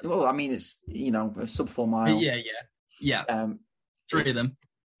 Well, I mean, it's a sub 4 mile. Yeah. 3 of them.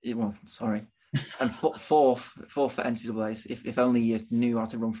 Well, sorry, and fourth for NCAA. If only you knew how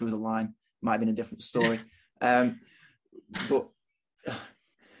to run through the line, might have been a different story. But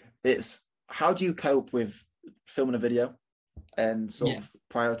it's how do you cope with filming a video and sort of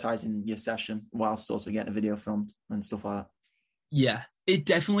prioritizing your session whilst also getting a video filmed and stuff like that? Yeah, it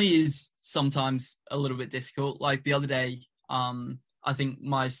definitely is sometimes a little bit difficult. Like the other day, I think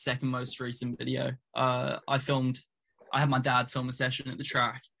my second most recent video, I had my dad film a session at the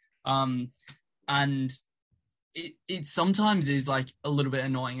track. And it sometimes is like a little bit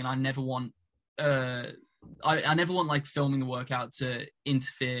annoying, and I never want I never want like filming the workout to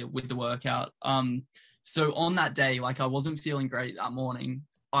interfere with the workout. So on that day, like I wasn't feeling great that morning.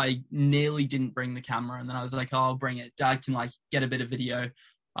 I nearly didn't bring the camera, and then I was like, oh, I'll bring it. Dad can like get a bit of video.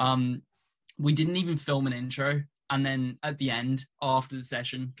 We didn't even film an intro. And then at the end, after the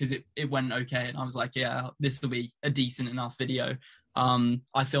session, because it went okay, and I was like, yeah, this will be a decent enough video.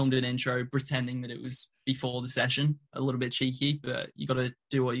 I filmed an intro pretending that it was before the session, a little bit cheeky, but you got to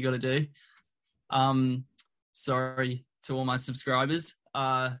do what you got to do. Sorry to all my subscribers.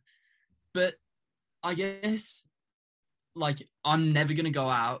 But I guess like I'm never going to go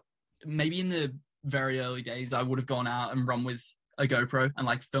out. Maybe in the very early days, I would have gone out and run with a GoPro and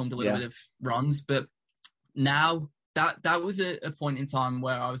like filmed a little bit of runs. But now that was a point in time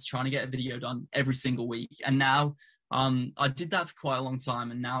where I was trying to get a video done every single week. And now I did that for quite a long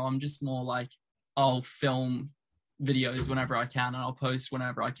time. And now I'm just more like, I'll film videos whenever I can and I'll post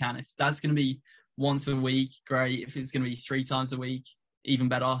whenever I can. If that's going to be once a week, great. If it's going to be 3 times a week, even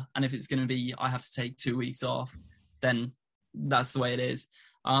better. And if it's going to be, I have to take 2 weeks off, then that's the way it is.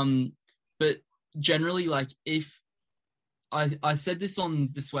 But generally, like if I said this on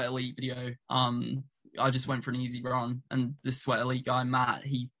the Sweat Elite video, I just went for an easy run, and the Sweat Elite guy, Matt,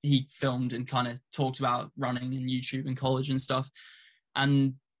 he filmed and kind of talked about running and YouTube and college and stuff.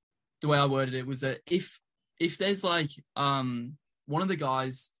 And the way I worded it was that if there's like one of the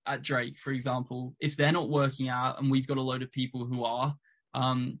guys at Drake, for example, if they're not working out and we've got a load of people who are,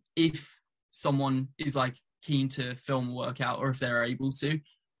 if someone is like keen to film a workout or if they're able to,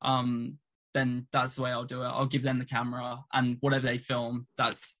 then that's the way I'll do it. I'll give them the camera, and whatever they film,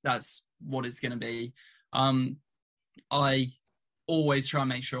 that's what it's going to be. I always try and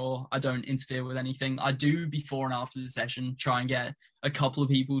make sure I don't interfere with anything. I do before and after the session try and get a couple of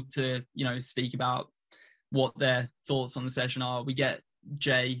people to, speak about what their thoughts on the session are. We get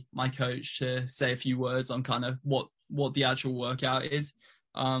Jay, my coach, to say a few words on kind of what the actual workout is.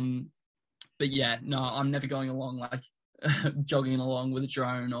 But yeah, no, I'm never going along like jogging along with a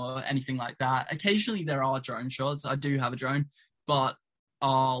drone or anything like that. Occasionally there are drone shots. I do have a drone, but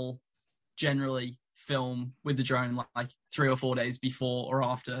I'll generally film with the drone like 3 or 4 days before or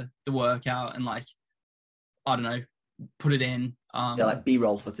after the workout and like, I don't know, put it in. Like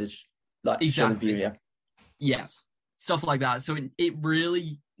B-roll footage. Like exactly. View, yeah. Stuff like that. So it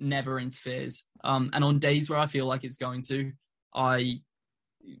really never interferes. And on days where I feel like it's going to, I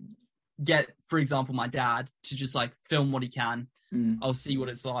get, for example, my dad to just like film what he can. I'll see what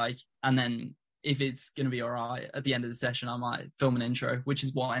it's like. And then if it's going to be all right at the end of the session, I might film an intro, which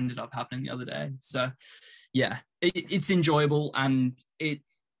is what ended up happening the other day. So yeah, it's enjoyable and it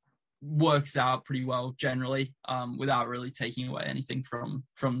works out pretty well generally, without really taking away anything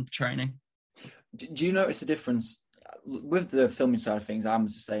from training. Do you notice a difference with the filming side of things? I'm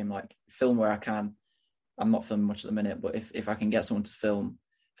just saying, like, film where I can. I'm not filming much at the minute, but if I can get someone to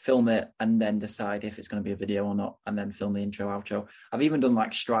film it and then decide if it's going to be a video or not, and then film the intro, outro. I've even done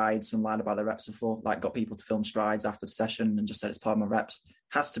like strides and lied about the reps before, like got people to film strides after the session and just said it's part of my reps.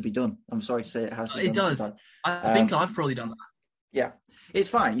 Has to be done. I'm sorry to say it has to be done. It does. Sometimes. I think I've probably done that. Yeah, it's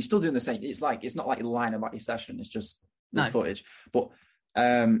fine. You're still doing the same. It's not like you're lying about your session. It's just the footage. But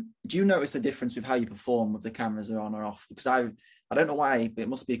do you notice a difference with how you perform with the cameras are on or off? Because I don't know why, but it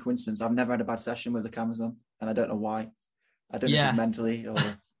must be a coincidence. I've never had a bad session with the cameras on, and I don't know why. I don't know if it's mentally or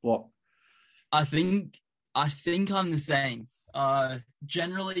what. I think I'm the same.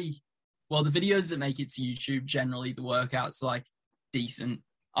 Generally, well, the videos that make it to YouTube, generally the workouts are like decent.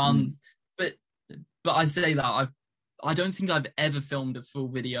 But I say that I don't think I've ever filmed a full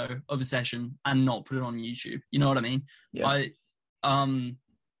video of a session and not put it on YouTube. You know what I mean? Yeah.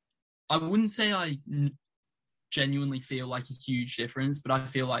 I wouldn't say I genuinely feel like a huge difference, but I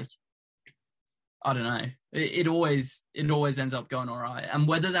feel like, I don't know, it always ends up going all right. And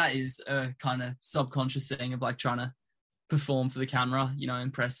whether that is a kind of subconscious thing of like trying to perform for the camera,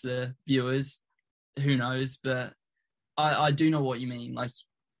 impress the viewers, who knows? But I do know what you mean. Like,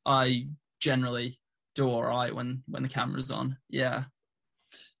 I generally do all right when the camera's on. Yeah,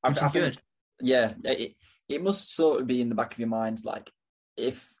 which is good. Yeah, it must sort of be in the back of your mind, like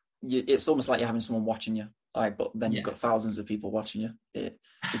it's almost like you're having someone watching you, like, but then you've got thousands of people watching you. If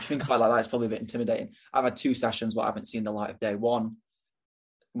you think about it like that, it's probably a bit intimidating. I've had 2 sessions where I haven't seen the light of day. One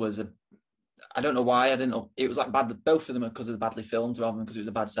was I don't know why, I didn't know. It was like bad. Both of them are because of the badly filmed rather than because it was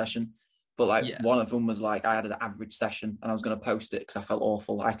a bad session. But like one of them was like I had an average session and I was going to post it because I felt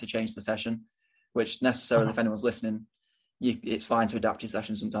awful. I had to change the session, which necessarily, if anyone's listening, it's fine to adapt your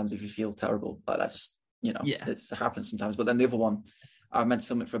session sometimes if you feel terrible. Like that just, it happens sometimes. But then the other one, I meant to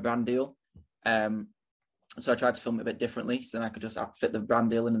film it for a brand deal. So I tried to film it a bit differently so then I could just fit the brand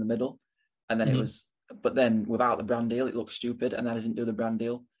deal in the middle. And then it was, but then without the brand deal, it looked stupid. And then I didn't do the brand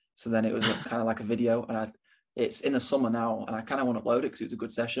deal. So then it was kind of like a video. And it's in the summer now and I kind of want to upload it because it was a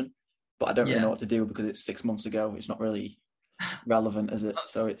good session. But I don't really know what to do because it's 6 months ago. It's not really relevant, is it?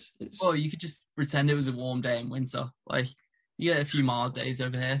 So it's. Well, you could just pretend it was a warm day in winter. Like, you get a few mild days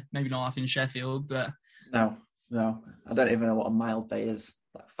over here. Maybe not up in Sheffield, but... No. I don't even know what a mild day is.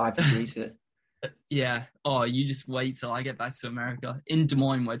 Like 5 degrees here. Yeah. Oh, you just wait till I get back to America. In Des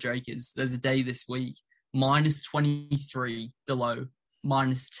Moines, where Drake is, there's a day this week, -23 the low,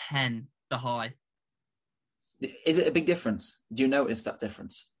 -10 the high. Is it a big difference? Do you notice that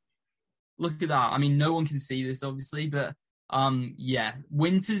difference? Look at that. I mean, no one can see this, obviously, but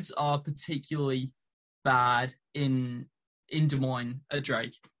winters are particularly bad in Des Moines at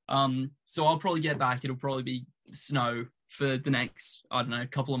Drake. So I'll probably get back. It'll probably be snow for the next, I don't know,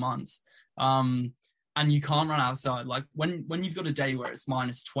 couple of months. And you can't run outside. Like when you've got a day where it's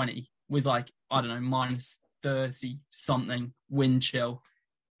 -20 with like, I don't know, -30 something wind chill,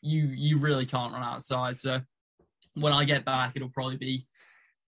 you really can't run outside. So when I get back, it'll probably be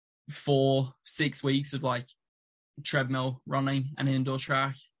 4-6 weeks of like treadmill running and indoor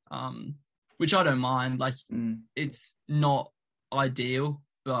track, which I don't mind. Like it's not ideal,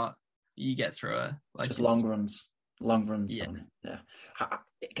 but you get through it. Like just long runs. Yeah.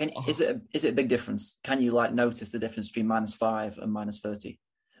 Is it a big difference? Can you like notice the difference between -5 and -30?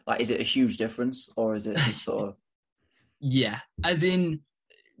 Like, is it a huge difference or is it just sort of? Yeah, as in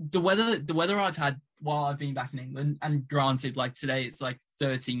the weather I've had while I've been back in England, and granted, like today it's like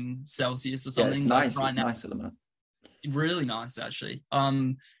 13 Celsius or something. Yeah, it's nice. Like It's nice at the moment. Really nice, actually.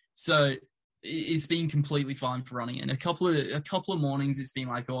 So it's been completely fine for running. And a couple of mornings, it's been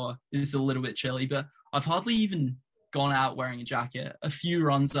like, oh, it's a little bit chilly, but I've hardly even gone out wearing a jacket. A few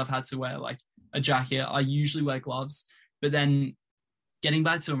runs I've had to wear like a jacket. I usually wear gloves, but then getting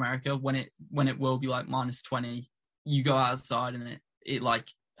back to America when it will be like -20, you go outside and it like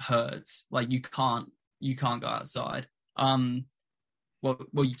hurts. Like you can't go outside.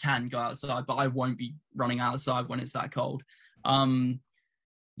 Well, you can go outside, but I won't be running outside when it's that cold.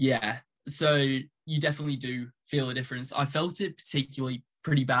 Yeah, so you definitely do feel a difference. I felt it particularly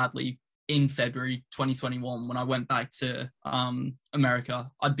pretty badly in February 2021 when I went back to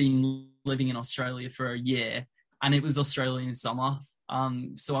America. I'd been living in Australia for a year, and it was Australian summer.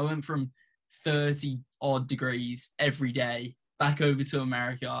 So I went from 30 odd degrees every day back over to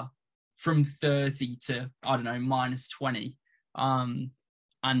America, from 30 to, I don't know, -20.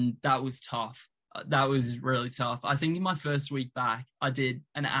 And that was tough. That was really tough. I think in my first week back, I did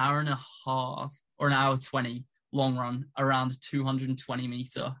an hour and a half or an hour 20 long run around a 220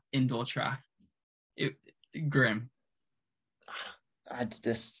 meter indoor track. Grim. I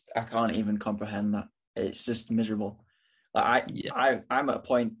can't even comprehend that. It's just miserable. Like I'm at a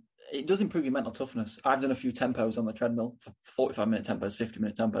point, it does improve your mental toughness. I've done a few tempos on the treadmill, for 45-minute tempos,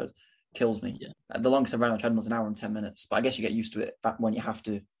 50-minute tempos. Kills me. Yeah. The longest I've ran on treadmill is an hour and 10 minutes, but I guess you get used to it when you have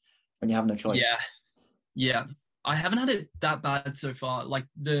no choice. Yeah. I haven't had it that bad so far. Like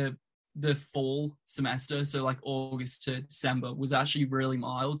the fall semester, so like August to December, was actually really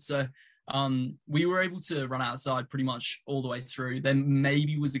mild. So we were able to run outside pretty much all the way through. There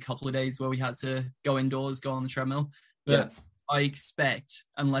maybe was a couple of days where we had to go indoors, go on the treadmill, but I expect,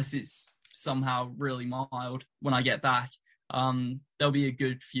 unless it's somehow really mild, when I get back, there'll be a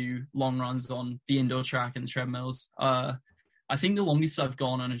good few long runs on the indoor track and the treadmills. I think the longest I've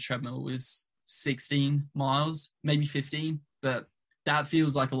gone on a treadmill was 16 miles, maybe 15, but that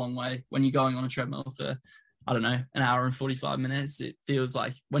feels like a long way when you're going on a treadmill for, I don't know, an hour and 45 minutes. It feels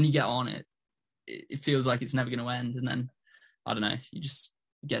like when you get on it, it feels like it's never going to end. And then, I don't know, you just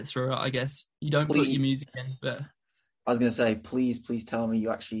get through it, I guess. You don't put your music in, but... I was going to say, please tell me you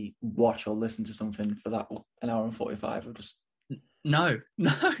actually watch or listen to something for that an hour and 45 or just... No.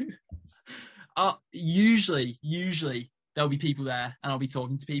 Usually there'll be people there and I'll be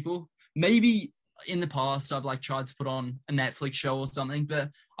talking to people. Maybe in the past, I've like tried to put on a Netflix show or something, but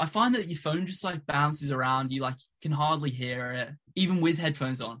I find that your phone just like bounces around. You like can hardly hear it, even with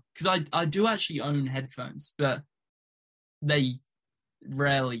headphones on. Because I do actually own headphones, but they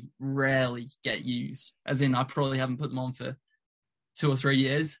rarely get used. As in, I probably haven't put them on for 2 or 3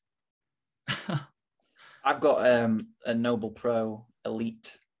 years. I've got a Noble Pro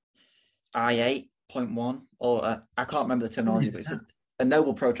Elite i8.1, or I can't remember the terminology, but it's a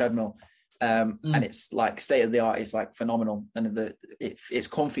Noble Pro treadmill, and it's like state of the art. It's like phenomenal, and it's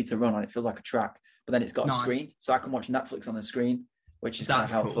comfy to run on. It feels like a track, but then it's got a screen, so I can watch Netflix on the screen, which is kind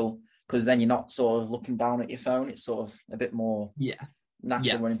of helpful because then you're not sort of looking down at your phone. It's sort of a bit more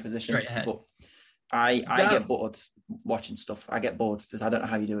natural running position. But I get bored watching stuff. I get bored because I don't know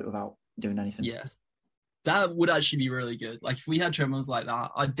how you do it without doing anything. Yeah. That would actually be really good. Like if we had treadmills like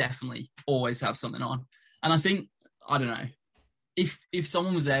that, I'd definitely always have something on. And I think, I don't know, if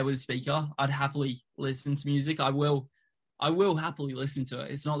someone was there with a speaker, I'd happily listen to music. I will happily listen to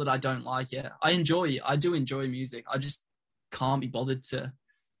it. It's not that I don't like it. I do enjoy music. I just can't be bothered to,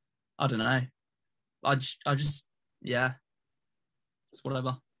 I don't know. I just, it's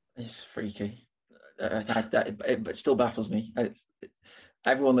whatever. It's freaky. It still baffles me.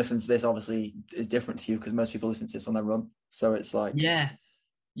 Everyone listens to this obviously is different to you because most people listen to this on their run. So it's like, yeah.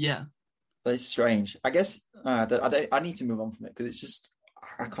 But it's strange. I guess I need to move on from it because it's just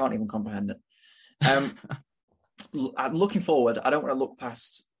I can't even comprehend it. Looking forward, I don't want to look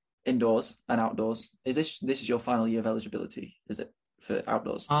past indoors and outdoors. Is this your final year of eligibility? Is it for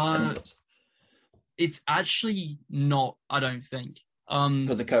outdoors and indoors? It's actually not. I don't think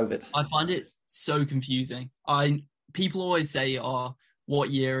because of COVID. I find it so confusing. People always say, "Oh,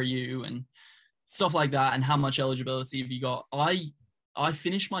 what year are you?" and stuff like that, and how much eligibility have you got? I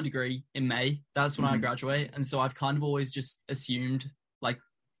finished my degree in May. That's when I graduate, and so I've kind of always just assumed like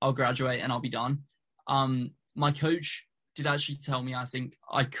I'll graduate and I'll be done. My coach did actually tell me I think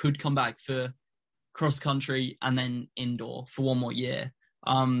I could come back for cross country and then indoor for one more year,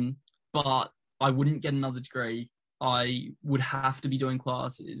 but I wouldn't get another degree. I would have to be doing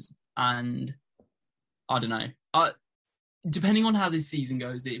classes, and I don't know. Depending on how this season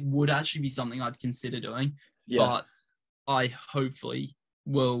goes, it would actually be something I'd consider doing. Yeah. But I hopefully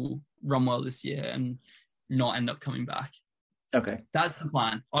will run well this year and not end up coming back. Okay. That's the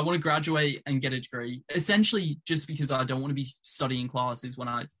plan. I want to graduate and get a degree, essentially just because I don't want to be studying classes when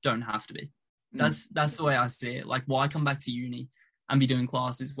I don't have to be. That's the way I see it. Like, why come back to uni and be doing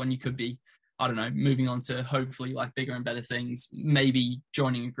classes when you could be, I don't know, moving on to hopefully like bigger and better things, maybe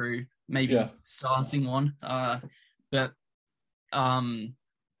joining a group, maybe starting one.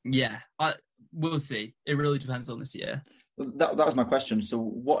 We'll see. It really depends on this year. That was my question. So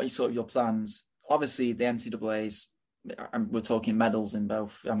what are sort of your plans? Obviously, the NCAAs, we're talking medals in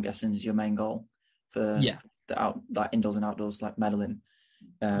both, I'm guessing, is your main goal for the indoors and outdoors, like medaling.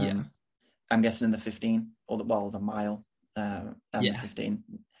 I'm guessing in the 15 or the mile and the 15.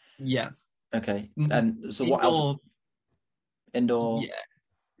 Yeah. Okay. And so what else? Indoor? Yeah.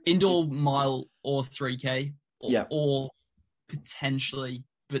 Indoor mile or 3K or potentially,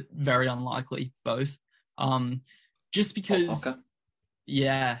 but very unlikely, both. Just because,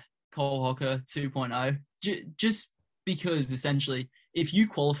 Cole Hocker 2.0. Just because essentially, if you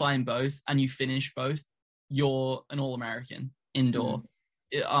qualify in both and you finish both, you're an All-American indoor.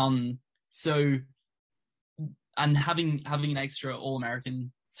 So, and having an extra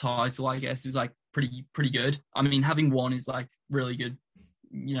All-American title, I guess, is like pretty good. I mean, having one is like really good.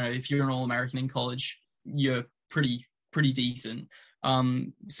 You know, if you're an All-American in college, you're pretty decent.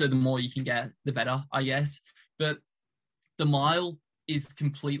 So the more you can get, the better, I guess. But the mile is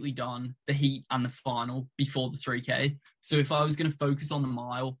completely done, the heat and the final, before the 3K. So if I was going to focus on the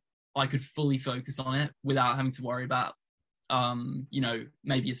mile, I could fully focus on it without having to worry about,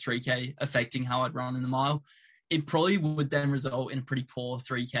 maybe a 3K affecting how I'd run in the mile. It probably would then result in a pretty poor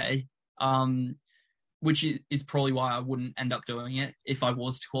 3K, which is probably why I wouldn't end up doing it if I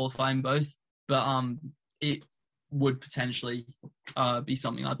was to qualify in both. But it would potentially be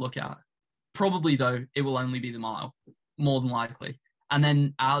something I'd look at. Probably, though, it will only be the mile, more than likely. And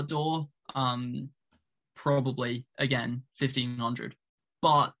then outdoor, probably, again, 1,500,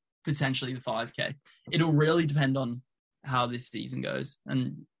 but potentially the 5K. It'll really depend on how this season goes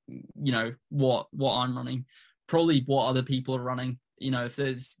and, you know, what I'm running. Probably what other people are running. You know, if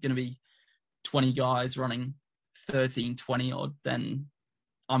there's going to be 20 guys running 13:20 odd, then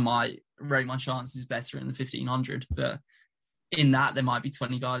I might rate my chances better in the 1,500. But in that, there might be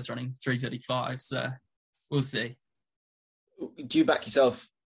 20 guys running 3:35. So we'll see. Do you back yourself?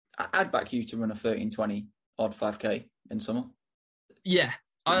 I'd back you to run a 13:20 odd 5K in summer. Yeah,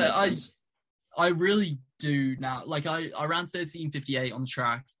 I really do now. Like I ran 13:58 on the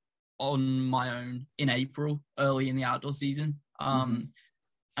track on my own in April, early in the outdoor season. And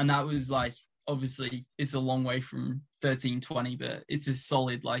that was like, obviously it's a long way from 13:20, but it's a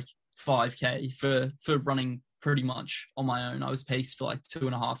solid like 5K for running pretty much on my own. I was paced for like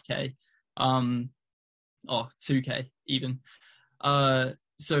 2.5K, or 2K even.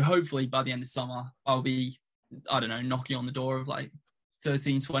 So hopefully by the end of summer, I'll be, I don't know, knocking on the door of like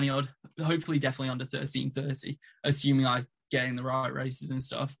 13:20 odd, hopefully definitely under 13:30, assuming I get in the right races and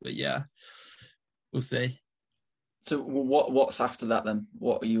stuff. But yeah, we'll see. So what's after that then?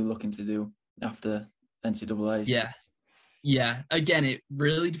 What are you looking to do after NCAAs? Yeah. Again, it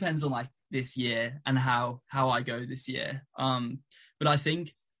really depends on like this year and how I go this year. But I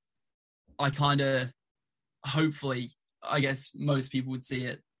think I kind of, hopefully, I guess most people would see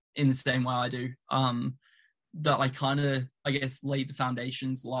it in the same way I do. That I kind of, I guess, laid the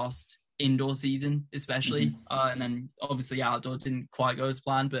foundations last indoor season, especially. And then obviously outdoor didn't quite go as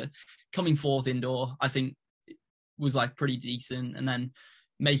planned, but coming fourth indoor, I think was like pretty decent. And then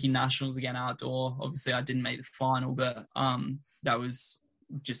making nationals again outdoor, obviously I didn't make the final, but that was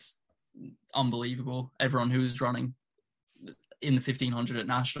just unbelievable. Everyone who was running in the 1500 at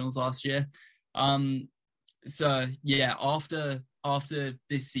nationals last year. So yeah, after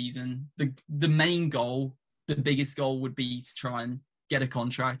this season, the main goal, the biggest goal would be to try and get a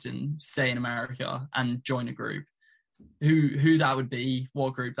contract and stay in America and join a group. Who that would be,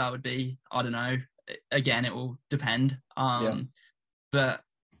 what group that would be, I don't know. Again, it will depend. But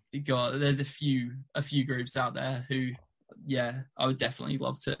God, there's a few groups out there who, yeah, I would definitely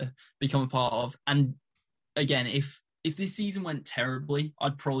love to become a part of. And again, if this season went terribly,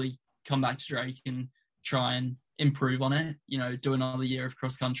 I'd probably come back to Drake and try and improve on it, you know, do another year of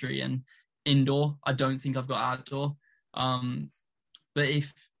cross country and indoor. I don't think I've got outdoor. But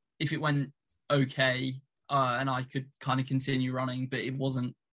if it went okay, and I could kind of continue running, but it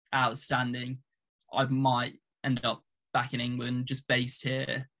wasn't outstanding, I might end up back in England, just based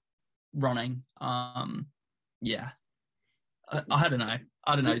here, running. Yeah. I don't know.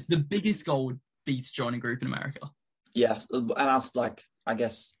 The biggest goal would be to join a group in America. Yeah, and I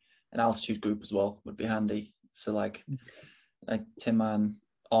guess an altitude group as well would be handy. So like Tim and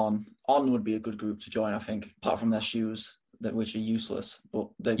On would be a good group to join, I think, apart from their shoes, which are useless. But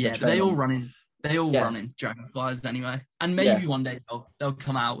they all run in dragonflies anyway. And maybe one day they'll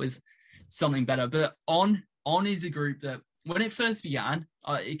come out with something better. But On is a group that when it first began,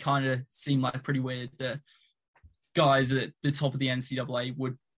 it kind of seemed like pretty weird that guys at the top of the NCAA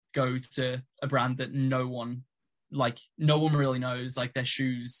would go to a brand that no one really knows. Like their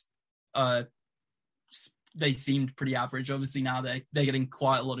shoes, they seemed pretty average. Obviously now they're getting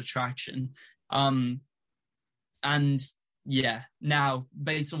quite a lot of traction. And yeah, now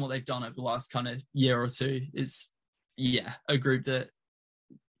based on what they've done over the last kind of year or two, is a group that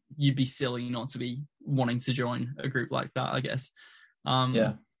you'd be silly not to be wanting to join a group like that, I guess.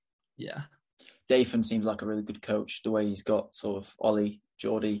 Dathan seems like a really good coach, the way he's got sort of Ollie,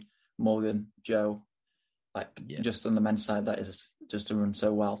 Geordie, Morgan, Joe, just on the men's side, that is just to run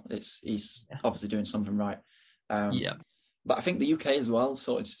so well. He's obviously doing something right. But I think the UK as well,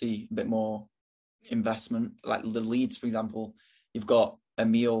 sort of see a bit more investment. Like the Leeds, for example, you've got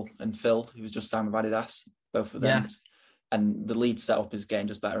Emil and Phil, who's just signed with Adidas, both of them. And the Leeds setup is getting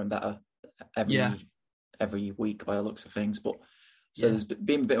just better and better every week by the looks of things. But there's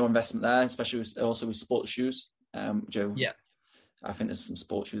been a bit more investment there, especially with sports shoes. Joe, I think there's some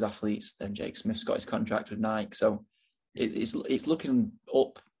sports shoes athletes. Then Jake Smith's got his contract with Nike, so it's looking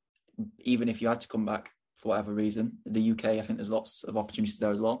up. Even if you had to come back for whatever reason, the UK, I think there's lots of opportunities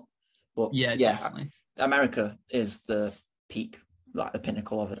there as well. But definitely. America is the peak, like the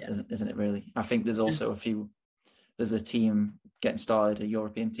pinnacle of it, isn't it? Really, I think there's also there's a team getting started, a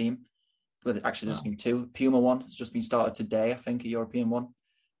European team. But actually, there's been two. Puma one has just been started today, I think, a European one.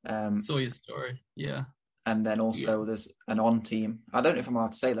 Saw your story, And then also there's an On team. I don't know if I'm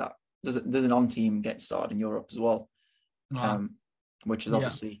allowed to say that. There's an On team getting started in Europe as well, which is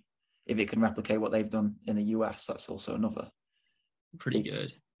obviously, if it can replicate what they've done in the US, that's also another pretty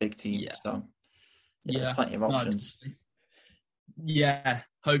good big team. So there's plenty of options.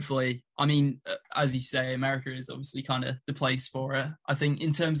 Hopefully. I mean, as you say, America is obviously kind of the place for it. I think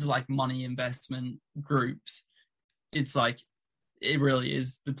in terms of like money investment groups, it's like, it really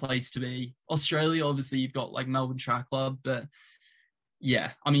is the place to be. Australia, obviously, you've got like Melbourne Track Club, but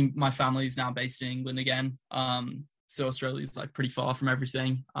I mean, my family's now based in England again. So Australia's like pretty far from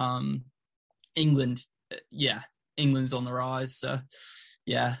everything. England, England's on the rise. So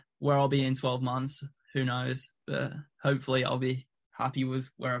where I'll be in 12 months, who knows? But hopefully I'll be happy with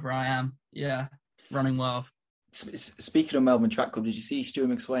wherever I am. Yeah, running well. Speaking of Melbourne Track Club, did you see Stuart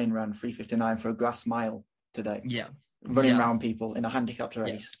McSwain ran 3:59 for a grass mile today? Yeah. Running around people in a handicapped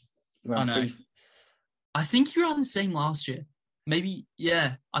race. Yeah. I know. I think he ran the same last year. Maybe,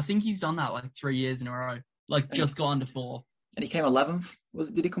 yeah. I think he's done that like 3 years in a row. Like just got under 4. And he came 11th.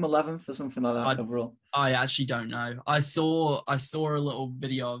 Did he come 11th or something like that overall? I actually don't know. I saw a little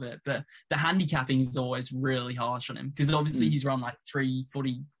video of it, but the handicapping is always really harsh on him because obviously he's run like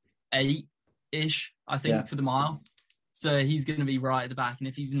 3:48-ish, I think, for the mile. So he's going to be right at the back. And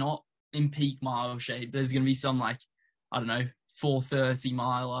if he's not in peak mile shape, there's going to be some like, I don't know, 4:30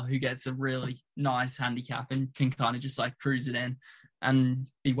 miler who gets a really nice handicap and can kind of just like cruise it in and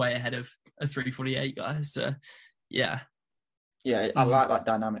be way ahead of a 3:48 guy. So yeah. Yeah, I like that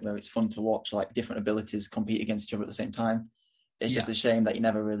dynamic though. It's fun to watch like different abilities compete against each other at the same time. It's just a shame that you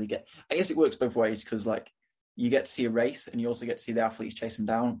never really get. I guess it works both ways because like you get to see a race and you also get to see the athletes chase them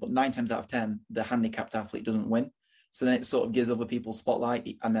down. But 9 times out of 10, the handicapped athlete doesn't win. So then it sort of gives other people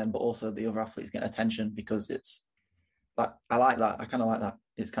spotlight, and then but also the other athletes get attention because it's like I like that. I kind of like that.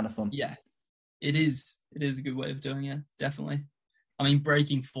 It's kind of fun. Yeah, it is. It is a good way of doing it. Definitely. I mean,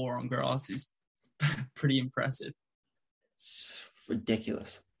 breaking 4 on grass is pretty impressive. It's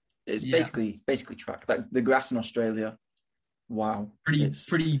ridiculous. It's basically track. Like the grass in Australia, wow.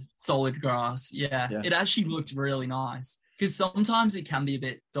 Pretty solid grass. Yeah. It actually looked really nice because sometimes it can be a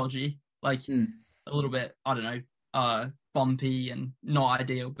bit dodgy, like a little bit, I don't know, bumpy and not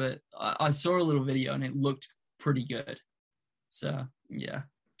ideal, but I saw a little video and it looked pretty good. So yeah,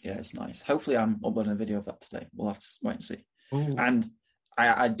 it's nice. Hopefully I'm uploading a video of that today. We'll have to wait and see. Ooh. And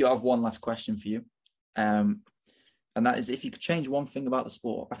I do have one last question for you, and that is if you could change one thing about the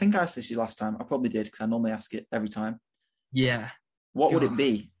sport. I think I asked this you last time. I probably did because I normally ask it every time. Yeah. What would it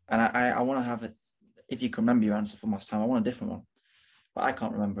be? And I want to have it. If you can remember your answer from last time, I want a different one, but I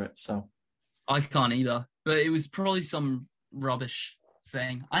can't remember it. So I can't either. But it was probably some rubbish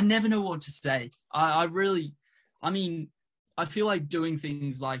thing. I never know what to say. I feel like doing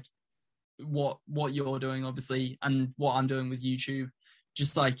things like what you're doing, obviously, and what I'm doing with YouTube,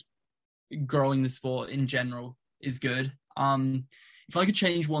 just like growing the sport in general is good. If I could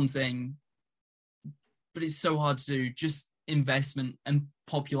change one thing, but it's so hard to do, just investment and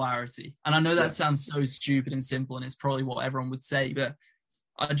popularity. And I know that sounds so stupid and simple, and it's probably what everyone would say, but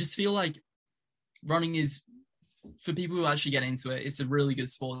I just feel like running is, for people who actually get into it, it's a really good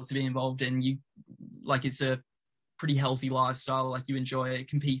sport to be involved in. It's a pretty healthy lifestyle. Like you enjoy it.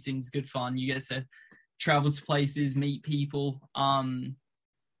 Competing is good fun. You get to travel to places, meet people. And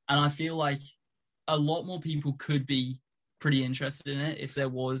I feel like a lot more people could be pretty interested in it if there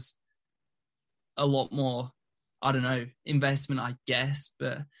was a lot more, I don't know, investment, I guess.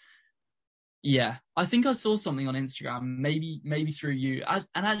 But yeah, I think I saw something on Instagram, maybe through you. And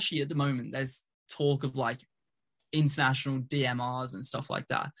actually at the moment, there's talk of like international DMRs and stuff like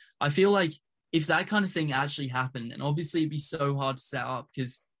that. I feel like if that kind of thing actually happened, and obviously it'd be so hard to set up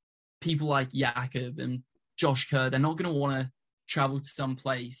because people like Jakob and Josh Kerr, they're not going to want to travel to some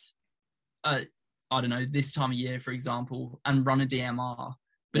place, I don't know, this time of year, for example, and run a DMR.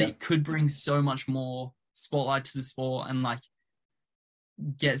 But it could bring so much more spotlight to the sport and like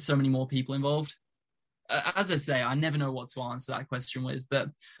get so many more people involved. As I say, I never know what to answer that question with, but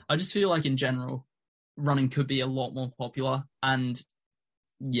I just feel like in general, running could be a lot more popular. And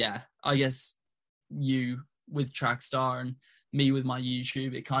yeah, I guess you with Trackstar and me with my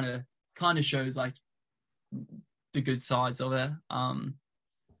YouTube, it kind of shows like the good sides of it.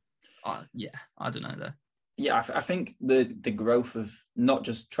 Yeah, I don't know though. Yeah, I think the growth of not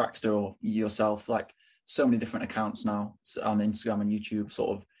just Trackstar or yourself, like so many different accounts now on Instagram and YouTube,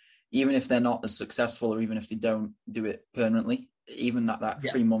 sort of, even if they're not as successful or even if they don't do it permanently, even that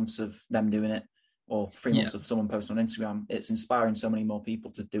 3 months of them doing it or 3 months of someone posting on Instagram, it's inspiring so many more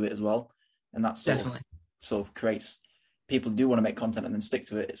people to do it as well. And that sort of creates, people do want to make content and then stick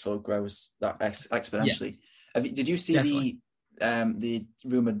to it. It sort of grows that exponentially. Yeah. Did you see the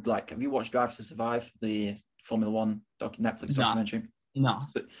rumored, like, have you watched Drive to Survive, the Formula One Netflix documentary? No.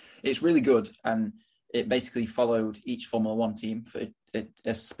 But it's really good, and it basically followed each Formula One team for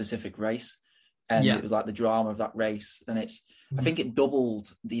a specific race, and it was like the drama of that race, and it's I think it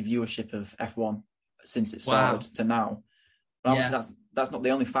doubled the viewership of F1 since it started to now. And obviously that's not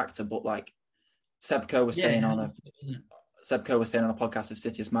the only factor, but like Seb Coe was saying on a podcast of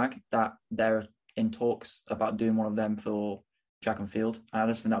Citius Mag that they're in talks about doing one of them for track and field, and I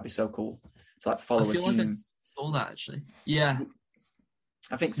just think that'd be so cool to like follow a team. Like I saw that actually. Yeah,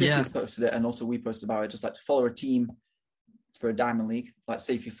 I think Citius posted it, and also we posted about it. Just like to follow a team for a Diamond League, like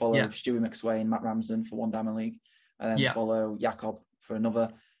say if you follow Stewie McSwain, Matt Ramsden for one Diamond League, and then follow Jakob for another.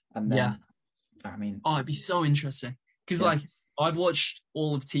 And then, I mean... Oh, it'd be so interesting. Because, like, I've watched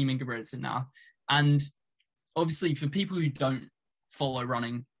all of Team Ingebrigtsen now. And obviously, for people who don't follow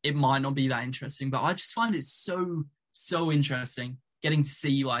running, it might not be that interesting. But I just find it so, so interesting getting to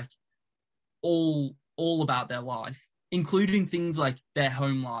see, like, all about their life, including things like their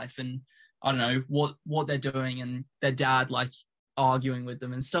home life and, I don't know, what they're doing and their dad, like, arguing with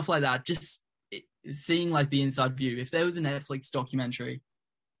them and stuff like that. Just seeing, like, the inside view. If there was a Netflix documentary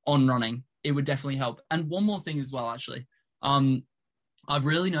on running, it would definitely help. And one more thing as well, actually. I've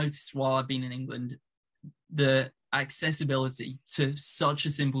really noticed while I've been in England, the accessibility to such a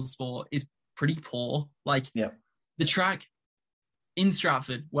simple sport is pretty poor. Like, the track in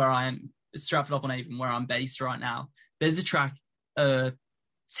Stratford, Stratford upon Avon, where I'm based right now, there's a track,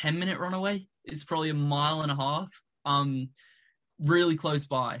 10-minute run away. It's probably 1.5 miles, really close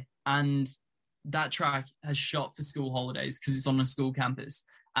by. And that track has shut for school holidays because it's on a school campus.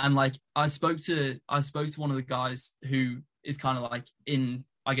 And like, I spoke to one of the guys who is kind of like in,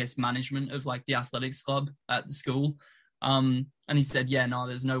 I guess, management of like the athletics club at the school. And he said, no,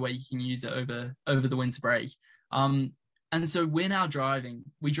 there's no way you can use it over the winter break. And so we're now driving.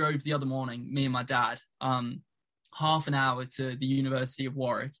 We drove the other morning, me and my dad, half an hour to the University of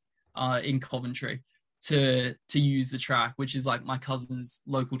Warwick in Coventry to use the track, which is like my cousin's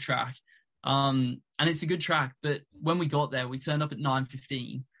local track. And it's a good track, but when we got there, we turned up at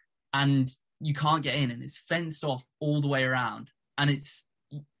 9:15 and you can't get in and it's fenced off all the way around. And it's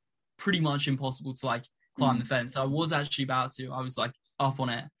pretty much impossible to like climb the fence. I was actually about to, I was like up on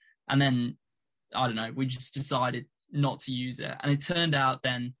it. And then, I don't know, we just decided not to use it. And it turned out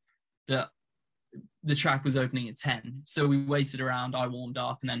then that the track was opening at 10. So we waited around, I warmed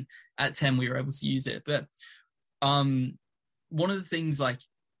up, and then at 10 we were able to use it. But one of the things, like,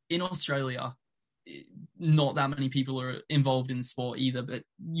 in Australia, not that many people are involved in the sport either, but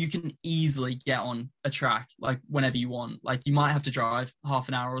you can easily get on a track like whenever you want. Like, you might have to drive half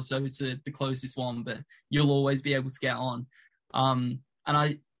an hour or so to the closest one, but you'll always be able to get on. And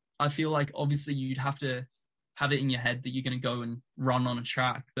I feel like obviously you'd have to have it in your head that you're going to go and run on a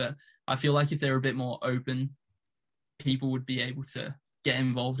track, but I feel like if they're a bit more open, people would be able to get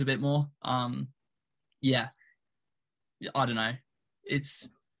involved a bit more. I don't know. It's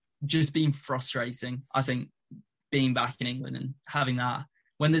just been frustrating, I think, being back in England and having that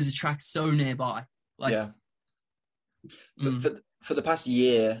when there's a track so nearby. Like, for the past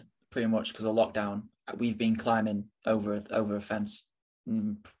year, pretty much because of lockdown, we've been climbing over a fence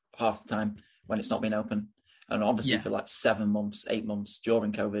half the time when it's not been open. And obviously for like 7 months, 8 months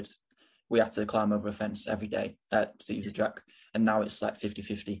during COVID, we had to climb over a fence every day to use the track. And now it's like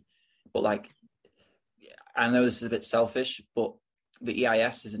 50-50. But like, I know this is a bit selfish, but the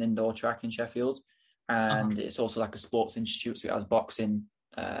EIS is an indoor track in Sheffield. And it's also like a sports institute. So it has boxing,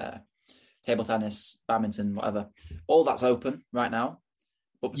 table tennis, badminton, whatever. All that's open right now.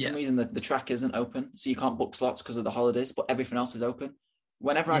 But for some reason, the track isn't open. So you can't book slots because of the holidays, but everything else is open.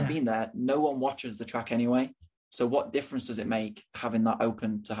 Whenever I've been there, no one watches the track anyway. So what difference does it make having that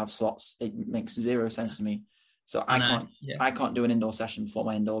open to have slots? It makes zero sense to me. So I can't do an indoor session before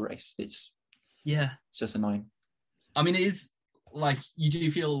my indoor race. It's just annoying. I mean, it is like, you do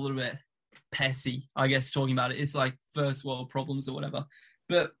feel a little bit petty, I guess, talking about it. It's like first world problems or whatever.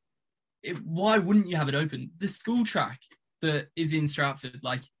 But why wouldn't you have it open? The school track that is in Stratford,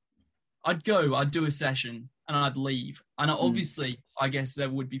 like, I'd do a session and I'd leave. And obviously, I guess there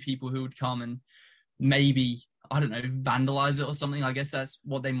would be people who would come and maybe, I don't know, vandalize it or something. I guess that's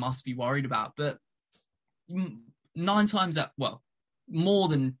what they must be worried about. But more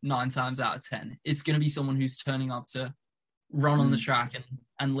than 9 times out of 10, it's going to be someone who's turning up to run on the track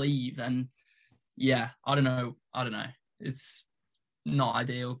and leave. And I don't know. It's not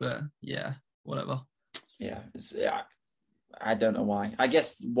ideal, but whatever. I don't know why. I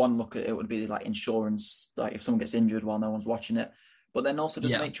guess one look at it would be like insurance, like if someone gets injured while no one's watching it. But then also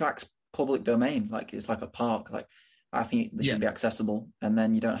just make tracks public domain, like it's like a park. Like, I think they should be accessible, and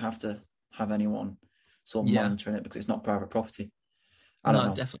then you don't have to have anyone sort of monitoring it because it's not private property. I don't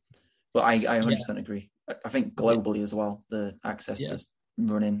know. Definitely. But I 100% agree. I think globally as well, the access to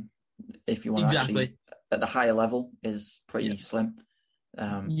running, if you want to actually at the higher level, is pretty slim.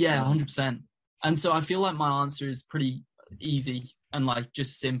 100%. And so I feel like my answer is pretty easy and like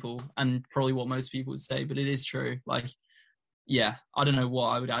just simple and probably what most people would say, but it is true. Like, I don't know what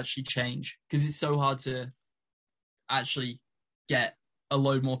I would actually change because it's so hard to actually get a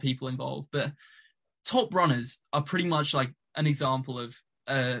load more people involved. But top runners are pretty much like an example of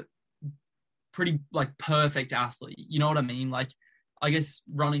a pretty like perfect athlete. You know what I mean? Like, I guess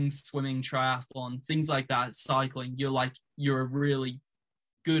running, swimming, triathlon, things like that, cycling, you're a really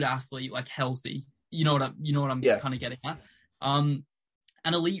good athlete, like healthy. You know what I'm kind of getting at. And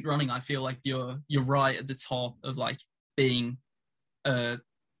elite running, I feel like you're right at the top of like being the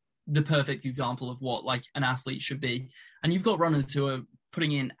perfect example of what like an athlete should be. And you've got runners who are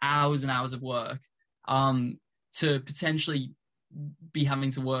putting in hours and hours of work to potentially be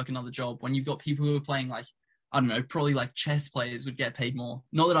having to work another job, when you've got people who are playing like, I don't know, probably like chess players would get paid more.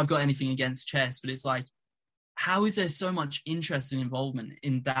 Not that I've got anything against chess, but it's like, how is there so much interest and involvement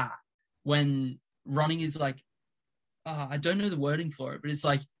in that when running is like, I don't know the wording for it, but it's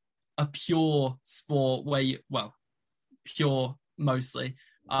like a pure sport where pure mostly,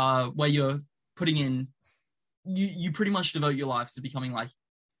 where you're putting in, you pretty much devote your life to becoming like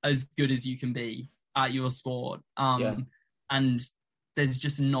as good as you can be at your sport. And there's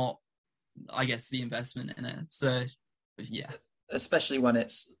just not, I guess, the investment in it. So, yeah. Especially when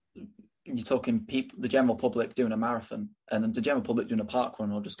you're talking people, the general public doing a marathon and the general public doing a park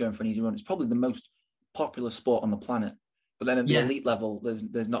run or just going for an easy run. It's probably the most popular sport on the planet. But then at the elite level,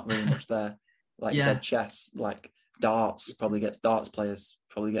 there's not really much there. Like you said, chess, like darts players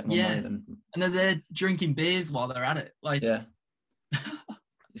probably get more money than. And then they're drinking beers while they're at it. Like, yeah.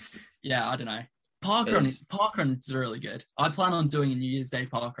 Yeah, I don't know. Parkrun's really good. I plan on doing a New Year's Day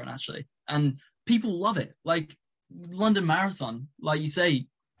parkrun actually, and people love it. Like London Marathon, like you say,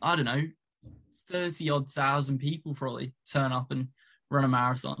 I don't know, 30-odd thousand people probably turn up and run a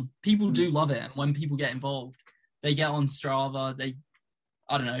marathon. People do love it, and when people get involved, they get on Strava.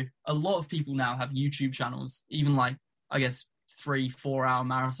 I don't know, a lot of people now have YouTube channels, even like, I guess, 3-4 hour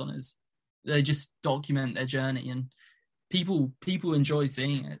marathoners. They just document their journey, and people enjoy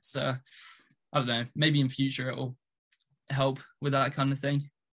seeing it. So I don't know, maybe in future it will help with that kind of thing,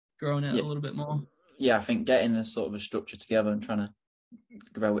 growing it a little bit more. Yeah, I think getting a sort of a structure together and trying to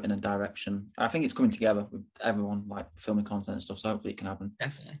grow it in a direction. I think it's coming together with everyone, like filming content and stuff, so hopefully it can happen.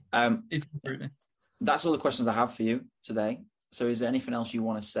 Definitely. It's improving. That's all the questions I have for you today. So is there anything else you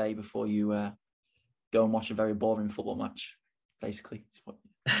want to say before you go and watch a very boring football match, basically?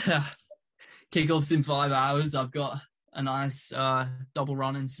 Kickoff's in 5 hours. I've got a nice double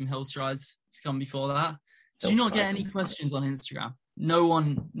run and some hill strides to come before that. Did you not get any questions on Instagram? No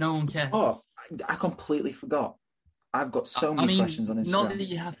one cares. Oh, I completely forgot. I've got so many questions on Instagram. Not that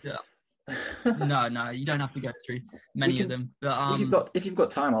you have to. No, you don't have to go through many of them. But if you've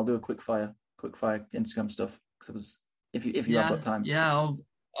got time, I'll do a quick fire Instagram stuff. Because if you have got time,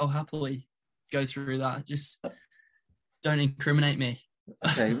 I'll happily go through that. Just don't incriminate me.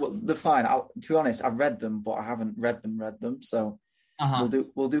 Okay, well, they're fine. To be honest, I've read them, but I haven't read them. So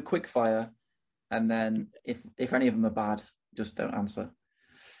we'll do quick fire, and then if any of them are bad, just don't answer.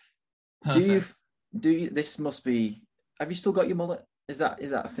 Perfect. Do you? This must be. Have you still got your mullet? Is that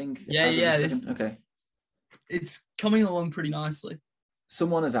a thing? Yeah. Okay. It's coming along pretty nicely.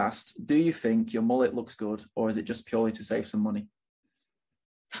 Someone has asked, do you think your mullet looks good, or is it just purely to save some money?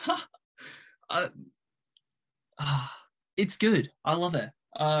 It's good. I love it.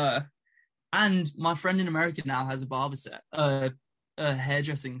 And my friend in America now has a barber set, a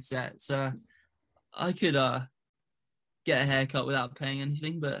hairdressing set. So I could get a haircut without paying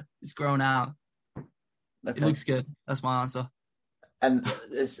anything, but it's grown out. Okay. It looks good. That's my answer. And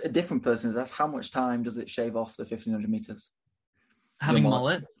it's a different person has asked, how much time does it shave off the 1,500 meters? Having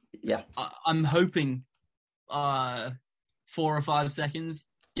mullet? Yeah. I'm hoping 4 or 5 seconds,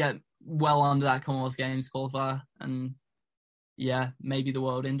 get well under that Commonwealth Games qualifier, and maybe the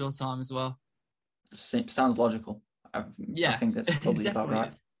World Indoor time as well. Sounds logical. I think that's probably about right.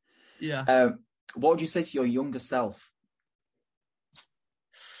 Is. Yeah. What would you say to your younger self?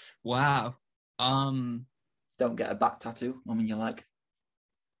 Wow. Don't get a bat tattoo. I mean, you like.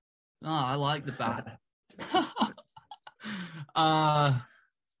 Oh, I like the bat. Wow,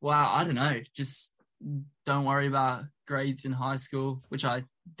 I don't know. Just don't worry about grades in high school, which I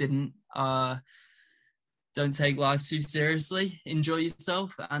didn't. Don't take life too seriously. Enjoy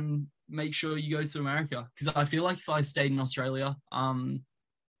yourself and make sure you go to America. Because I feel like if I stayed in Australia, I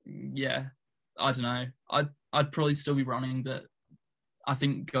don't know. I'd probably still be running, but I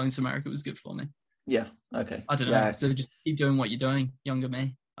think going to America was good for me. Yeah. Okay. I don't know. Yeah. So just keep doing what you're doing, younger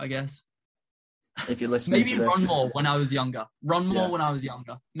me, I guess. If you're listening maybe to this. Run more when I was younger. When I was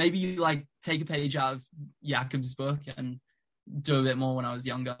younger. Maybe you take a page out of Jakob's book and do a bit more when I was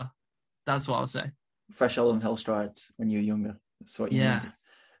younger. That's what I'll say. Fresh old and hill strides when you were younger. That's what you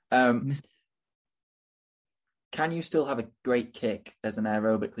need. Can you still have a great kick as an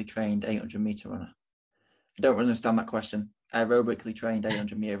aerobically trained 800-meter runner? I don't really understand that question. Aerobically trained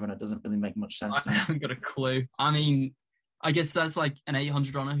 800-meter runner doesn't really make much sense to me. I haven't got a clue. I mean, I guess that's like an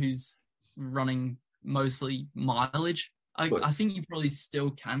 800 runner who's running mostly mileage. I think you probably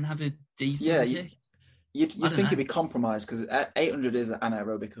still can have a decent kick. You think it'd be compromised because 800 is an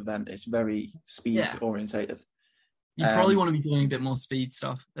anaerobic event. It's very speed orientated. You probably want to be doing a bit more speed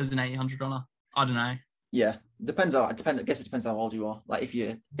stuff as an 800 runner. I don't know. Yeah, I guess it depends how old you are. Like if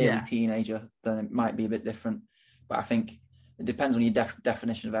you're early teenager, then it might be a bit different. But I think it depends on your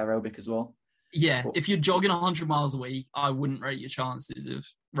definition of aerobic as well. Yeah, if you're jogging 100 miles a week, I wouldn't rate your chances of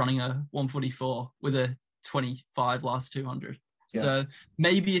running a 144 with a 25 last 200. Yeah. So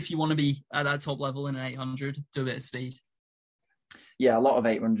maybe if you want to be at that top level in an 800, do a bit of speed. Yeah, a lot of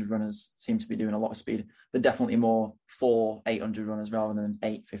 800 runners seem to be doing a lot of speed. They're definitely more for 800 runners rather than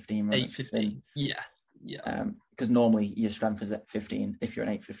 815 runners. 815, yeah. Because normally your strength is at 15 if you're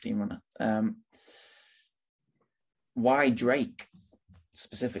an 815 runner. Why Drake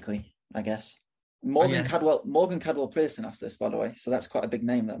specifically, I guess? Morgan Cadwell Pearson asked this, by the way. So that's quite a big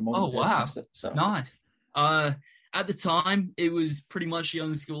name that Morgan Pearson asked it. So. Nice. At the time, it was pretty much the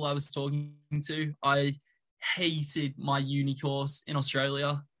only school I was talking to. I hated my uni course in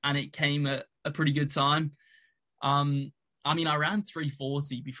Australia, and it came at a pretty good time. I ran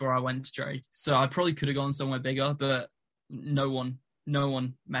 340 before I went to Drake, so I probably could have gone somewhere bigger, but no one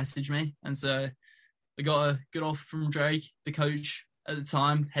messaged me. And so I got a good offer from Drake. The coach at the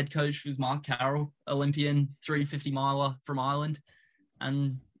time, head coach, was Mark Carroll, Olympian 350 miler from Ireland.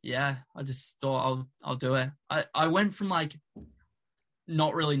 And yeah, I just thought I'll do it. I went from like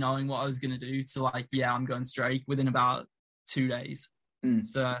not really knowing what I was going to do to like, yeah, I'm going straight within about 2 days.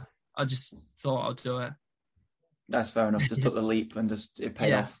 So I just thought I'll do it. That's fair enough. Just took the leap and it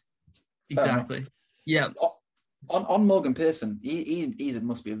paid off. Exactly. Yeah. On Morgan Pearson, he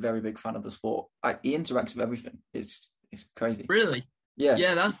must be a very big fan of the sport. He interacts with everything. It's crazy. Really? Yeah.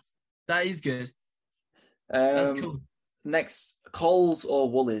 Yeah, that is good. That's cool. Next, Coles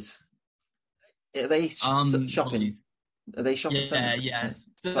or Woolies? Are they shopping? Woolies. Are they shopping centres? Yeah.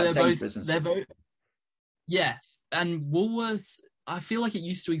 So it's like Sainsbury's and stuff. Yeah, and Woolworths, I feel like it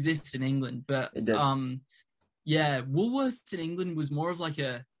used to exist in England, but it did. Woolworths in England was more of like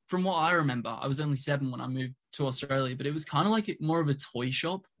from what I remember, I was only 7 when I moved to Australia, but it was kind of like more of a toy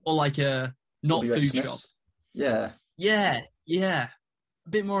shop or like a not food shop. Yeah. Yeah. A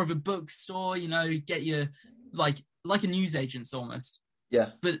bit more of a bookstore, get your like a newsagent's almost. Yeah.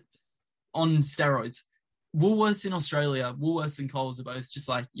 But on steroids. Woolworths in Australia, Woolworths and Coles are both just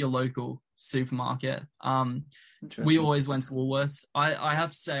like your local supermarket. We always went to Woolworths. I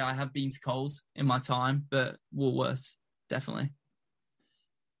have to say I have been to Coles in my time, but Woolworths, definitely.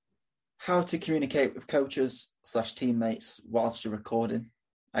 How to communicate with coaches / teammates whilst you're recording?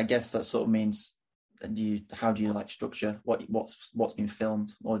 I guess that sort of means, how do you like structure what's been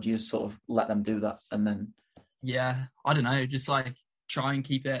filmed, or do you sort of let them do that and then? Yeah, I don't know. Just like try and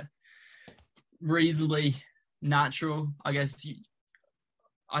keep it reasonably natural. I guess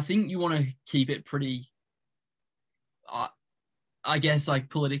I think you want to keep it pretty, I guess, like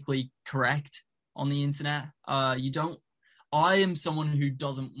politically correct on the internet. I am someone who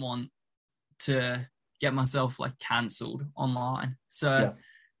doesn't want to get myself like cancelled online. So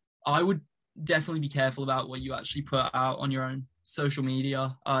I would definitely be careful about what you actually put out on your own social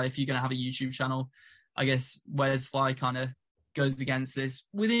media. If you're going to have a YouTube channel, I guess Where's Fly kind of goes against this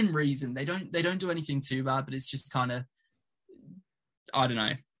within reason. They don't do anything too bad, but it's just kind of, I don't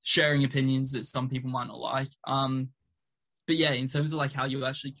know, sharing opinions that some people might not like. But yeah, in terms of like how you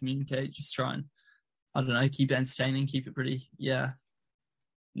actually communicate, just try and, I don't know, keep it entertaining, keep it pretty,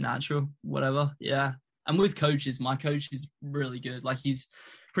 natural, whatever. Yeah. And with coaches, my coach is really good. Like he's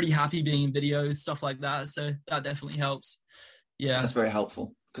pretty happy being in videos, stuff like that. So that definitely helps. Yeah. That's very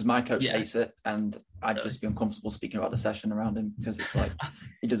helpful because my coach hates it and I'd just be uncomfortable speaking about the session around him because it's like,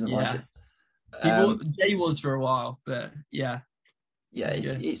 he doesn't like it. Jay was for a while, but yeah. Yeah,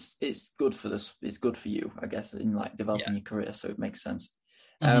 it's good for this. It's good for you, I guess, in like developing your career. So it makes sense.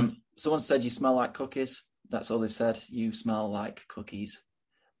 Someone said you smell like cookies. That's all they've said. You smell like cookies.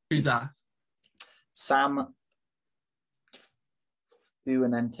 Who's that? Sam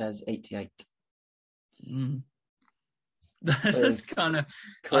Fuenentes 88. That's kind of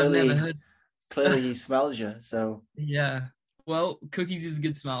I've never heard. Clearly, he smells you. So yeah. Well, cookies is a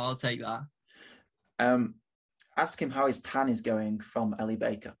good smell. I'll take that. Ask him how his tan is going from Ellie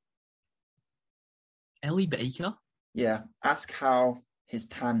Baker. Ellie Baker? Yeah. Ask how his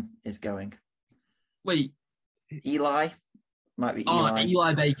tan is going. Wait. Eli? Might be Eli. Oh,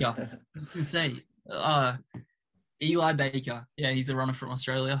 Eli Baker. I was going to say. Eli Baker. Yeah, he's a runner from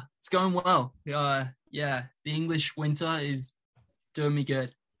Australia. It's going well. The English winter is doing me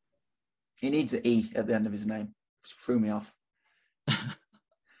good. He needs an E at the end of his name. threw me off.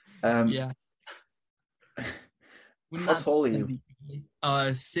 Yeah. How tall are you?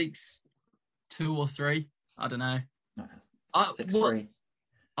 6'2" or 3". I don't know. 6'3".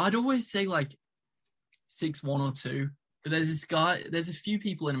 I'd always say like 6'1" or 2. But there's a few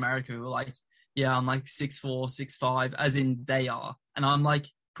people in America who are like, yeah, I'm like 6'4", 6'5", as in they are. And I'm like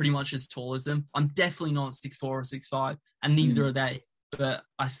pretty much as tall as them. I'm definitely not 6'4" or 6'5", and neither are they. But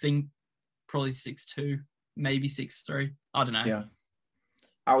I think probably 6'2", maybe 6'3". I don't know. Yeah.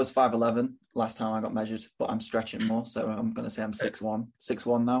 I was 5'11" last time I got measured, but I'm stretching more. So I'm going to say I'm 6'1".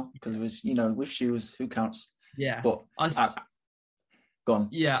 6'1" now, because it was, with shoes, who counts? Yeah. But go on.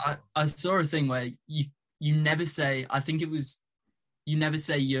 Yeah, I saw a thing where you never say, I think it was, you never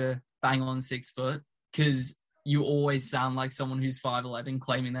say you're bang on 6 foot, because you always sound like someone who's 5'11"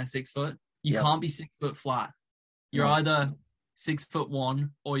 claiming they're 6 foot. You can't be 6 foot flat. You're either 6'1"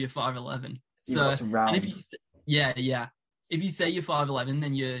 or you're 5'11". You've got to round. And if you say you're 5'11",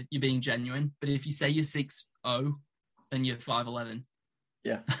 then you're being genuine. But if you say you're 6'0", then you're 5'11".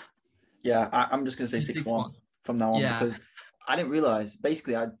 Yeah. Yeah, I'm just going to say 6'1" from now on, because I didn't realise.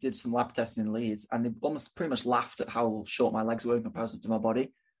 Basically, I did some lab testing in Leeds, and they almost pretty much laughed at how short my legs were in comparison to my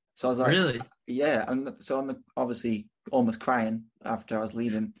body. So I was like, really? Yeah. And so I'm obviously almost crying after I was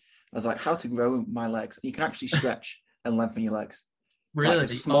leaving. I was like, how to grow my legs. You can actually stretch and lengthen your legs. Really? Like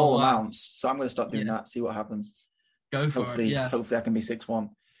small amounts. So I'm going to start doing that, see what happens. Go for it. Yeah. Hopefully I can be 6'1".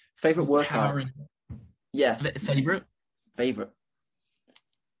 Favorite workout? Yeah. Favorite?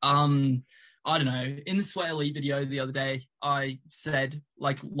 I don't know. In the Sweat Elite video the other day, I said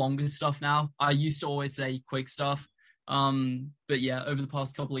like longer stuff now. I used to always say quick stuff. But yeah, over the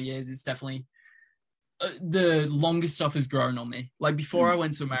past couple of years, it's definitely the longer stuff has grown on me. Like before I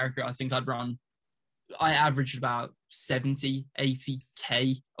went to America, I think I averaged about 70,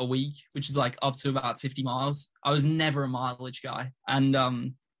 80K a week, which is like up to about 50 miles. I was never a mileage guy.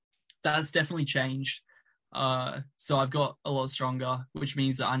 And that's definitely changed. So I've got a lot stronger, which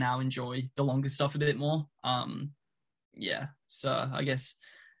means that I now enjoy the longer stuff a bit more. Yeah. So I guess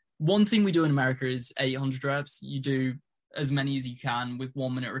one thing we do in America is 800 reps. You do as many as you can with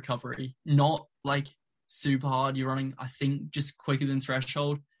 1 minute recovery, not like super hard. You're running, I think, just quicker than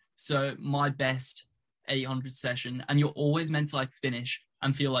threshold. So my best 800 session, and you're always meant to like finish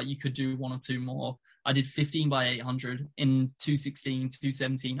and feel like you could do 1 or 2 more. I did 15 by 800 in 216,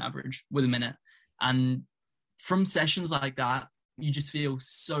 217 average with a minute. And from sessions like that, you just feel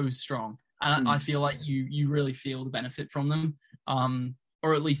so strong. And I feel like you really feel the benefit from them.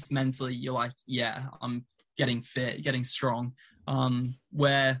 Or at least mentally, you're like, yeah, I'm getting fit, getting strong.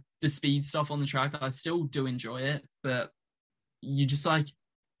 Where the speed stuff on the track, I still do enjoy it, but you just like,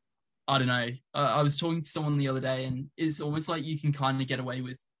 I don't know. I was talking to someone the other day, and it's almost like you can kind of get away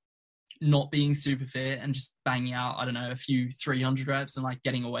with not being super fit and just banging out, I don't know, a few 300 reps and like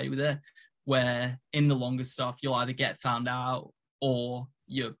getting away with it. Where in the longer stuff, you'll either get found out or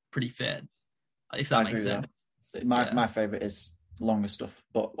you're pretty fit, if that makes sense. My favorite is longer stuff,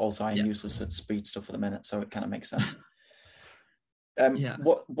 but also I'm useless at speed stuff at the minute, so it kind of makes sense.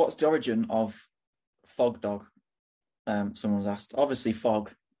 What's the origin of Fogg Dog? Someone's asked. Obviously,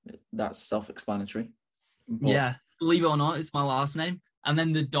 Fogg, that's self-explanatory. Yeah, believe it or not, it's my last name. And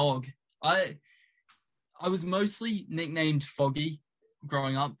then the dog. I was mostly nicknamed Foggy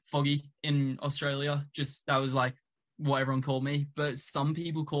growing up, Foggy in Australia. Just that was like what everyone called me. But some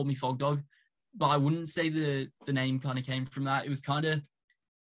people called me Fogg Dog. But I wouldn't say the name kind of came from that. It was kind of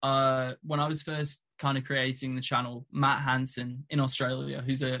when I was first kind of creating the channel, Matt Hansen in Australia,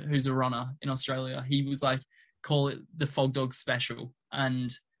 who's a runner in Australia, he was like, call it the Fogg Dog Special.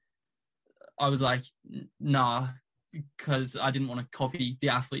 And I was like, nah, because I didn't want to copy the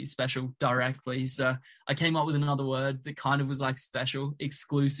Athlete Special directly. So I came up with another word that kind of was like special,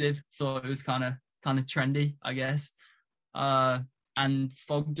 exclusive. Thought it was kind of trendy, I guess. And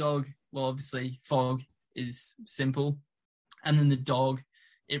Fogg Dog, well, obviously Fogg is simple. And then the dog,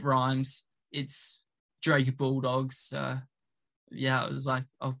 it rhymes. It's Drake Bulldogs. Yeah, I was like,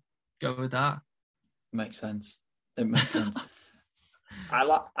 I'll go with that. Makes sense. It makes sense.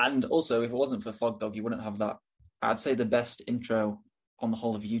 And also, if it wasn't for Fogg Dog, you wouldn't have that. I'd say the best intro on the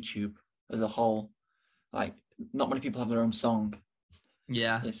whole of YouTube as a whole. Like, not many people have their own song.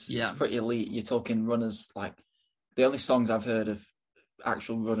 Yeah, it's pretty elite. You're talking runners. Like, the only songs I've heard of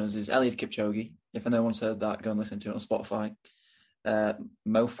actual runners is Eliud Kipchoge. If no one's heard that, go and listen to it on Spotify.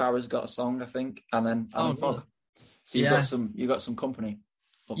 Mo Farah's got a song, I think, and then Fogg. Really? So you got some company.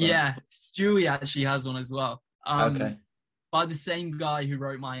 Yeah, Stewie actually has one as well. Okay. By the same guy who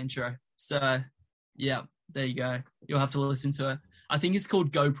wrote my intro. So, yeah, there you go. You'll have to listen to it. I think it's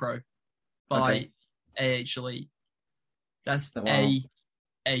called GoPro by AH Elite. That's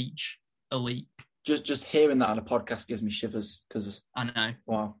AH Elite. Just hearing that on a podcast gives me shivers because I know.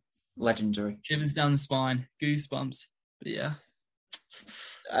 Wow, legendary. Shivers down the spine, goosebumps. But yeah.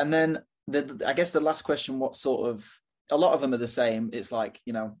 And then I guess the last question: what sort of? A lot of them are the same. It's like,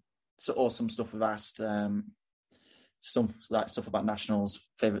 you know, so awesome stuff we've asked. Some like stuff about nationals,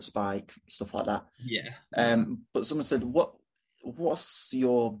 favorite spike, stuff like that. Yeah. But someone said, what's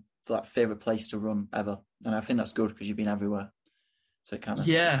your like favorite place to run ever? And I think that's good because you've been everywhere. So it kind of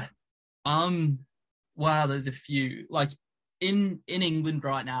Wow, there's a few. Like in England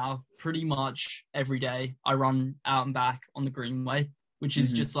right now, pretty much every day I run out and back on the Greenway, which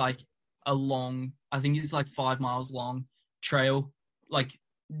is just like a long, I think it's like 5 miles long trail, like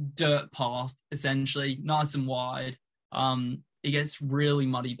dirt path, essentially, nice and wide. It gets really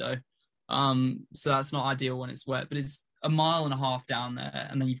muddy though. So that's not ideal when it's wet, but it's 1.5 miles down there,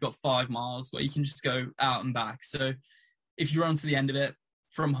 and then you've got 5 miles where you can just go out and back. So if you run to the end of it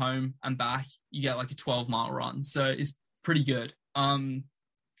from home and back, you get like a 12-mile run. So it's pretty good.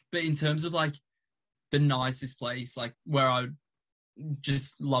 But in terms of like the nicest place, like where I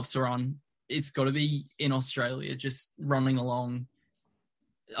just love to run, it's got to be in Australia, just running along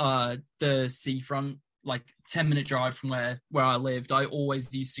the seafront, like 10-minute drive from where I lived. I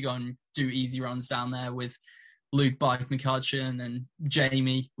always used to go and do easy runs down there with Luke Bike McCutcheon and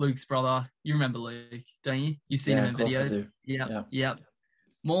Jamie, Luke's brother. You remember Luke, don't you? You've seen him in videos. Yeah.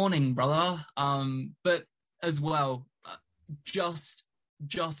 Morning, brother. But as well, just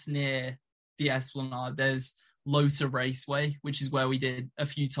near the Esplanade, there's Lota Raceway, which is where we did a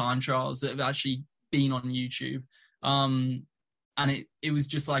few time trials that have actually been on YouTube. And it was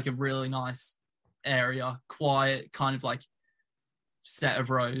just like a really nice area, quiet, kind of like set of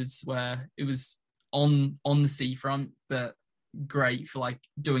roads where it was on the seafront, but great for like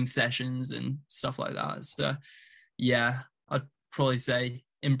doing sessions and stuff like that. So yeah, I'd probably say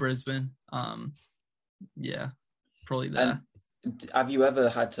in Brisbane. Yeah, probably there. And have you ever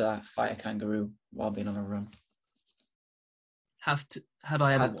had to fight a kangaroo while being on a run? Have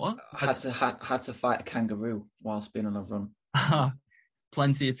I ever what? Had to fight a kangaroo whilst being on a run?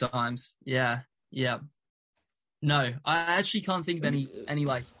 Plenty of times. Yeah. No, I actually can't think of any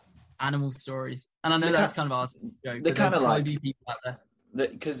like animal stories, and I know that's kind of our joke. They're kind of like people out there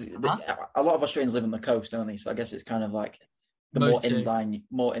because a lot of Australians live on the coast, don't they? So I guess it's kind of like the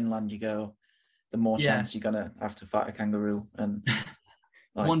more inland you go, the more chance you're gonna have to fight a kangaroo. And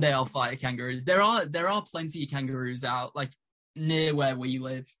like, one day I'll fight a kangaroo. There are plenty of kangaroos out like near where we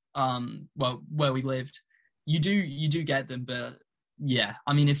live. Where we lived, you do get them, but yeah,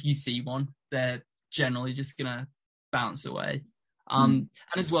 I mean, if you see one, they're generally just gonna bounce away. And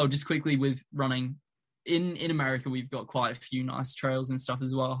as well, just quickly with running in America, we've got quite a few nice trails and stuff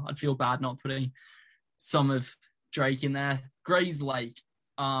as well. I'd feel bad not putting some of Drake in there. Gray's Lake,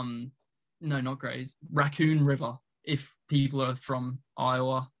 no, not Gray's, Raccoon River. If people are from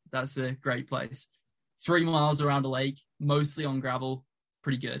Iowa, that's a great place. 3 miles around a lake, mostly on gravel,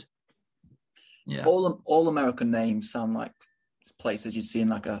 pretty good. Yeah. All American names sound like places you'd see in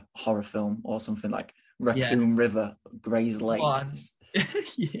like a horror film or something, like Raccoon River, Gray's Lake.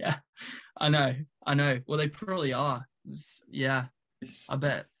 Yeah, I know. Well, they probably are. I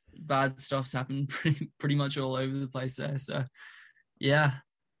bet bad stuff's happened pretty much all over the place there. So, yeah.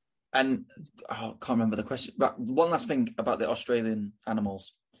 And I can't remember the question. But one last thing about the Australian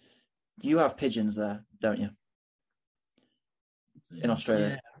animals. You have pigeons there, don't you? In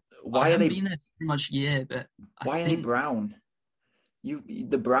Australia. Yeah. Why are they been there pretty much a year? But why are they brown?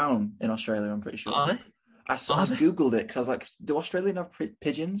 The brown in Australia, I'm pretty sure. Are they? I googled it because I was like, do Australians have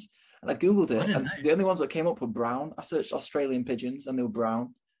pigeons? And I googled it, and the only ones that came up were brown. I searched Australian pigeons, and they were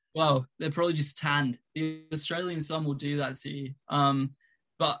brown. Well, they're probably just tanned. The Australian sun will do that to you.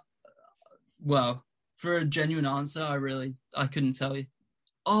 But well, for a genuine answer, I couldn't tell you.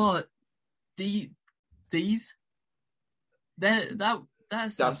 Oh, these,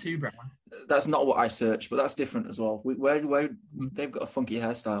 that's not too brown. That's not what I searched, but that's different as well. Where they've got a funky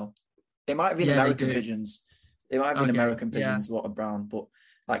hairstyle. It might have been American pigeons. It might have been American pigeons what are brown, but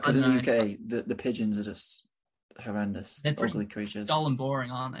like because in the UK, the pigeons are just horrendous. They're ugly creatures. Dull and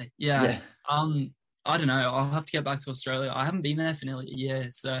boring, aren't they? Yeah. I don't know. I'll have to get back to Australia. I haven't been there for nearly a year,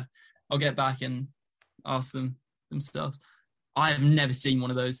 so I'll get back and ask them themselves. I have never seen one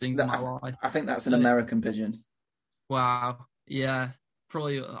of those things in my life. I think that's an American pigeon. Wow. Yeah.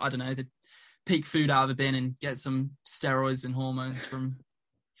 Probably, I don't know, they pick food out of a bin and get some steroids and hormones from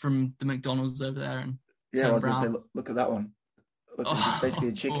the McDonald's over there. And I was going to say, look at that one. Look, it's basically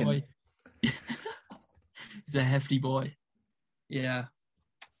a chicken. He's a hefty boy. Yeah.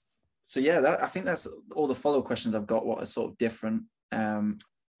 yeah, I think that's all the follow questions I've got. What are sort of different.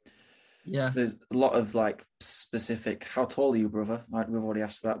 There's a lot of like specific. How tall are you, brother? Like, we've already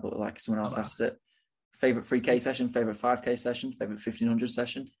asked that, but like someone else asked it. Favorite 3K session, favorite 5K session, favorite 1500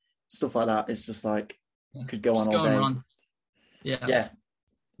 session, stuff like that. It's just like could go on all day. Run. Yeah.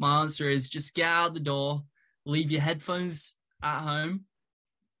 My answer is just get out the door, leave your headphones at home,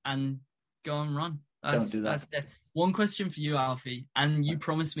 and go and run. Don't do that. That's it. One question for you, Alfie, and you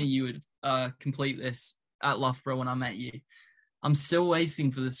promised me you would complete this at Loughborough when I met you. I'm still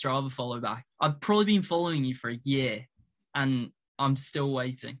waiting for the Strava follow back. I've probably been following you for a year, and I'm still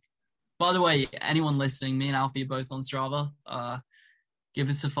waiting. By the way, anyone listening, me and Alfie are both on Strava. Give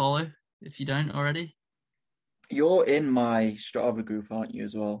us a follow if you don't already. You're in my Strava group, aren't you,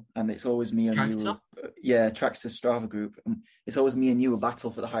 as well? And it's always me and you. Yeah, Tracks to Strava group. It's always me and you a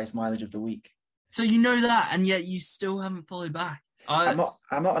battle for the highest mileage of the week. So you know that, and yet you still haven't followed back. I'm not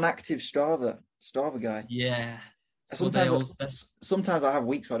an active Strava guy. Yeah. Sometimes I have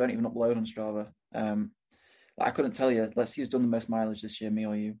weeks where I don't even upload on Strava. I couldn't tell you. Let's see who's done the most mileage this year, me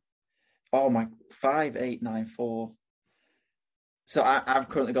or you. Oh my, 5,894. So I've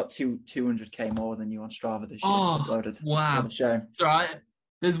currently got 200k more than you on Strava this year. Uploaded. Wow. It's all right.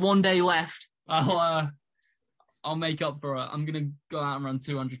 There's one day left. I'll make up for it. I'm gonna go out and run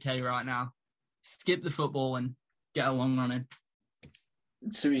 200k right now. Skip the football and get a long run in.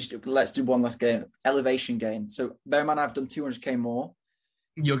 So let's do one last game. Elevation gain. So bear in mind, I've done 200k more.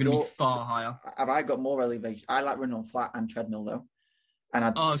 You're going to be far higher. Have I got more elevation? I like running on flat and treadmill though.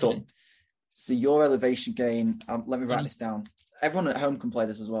 And so your elevation gain. Let me write this down. Everyone at home can play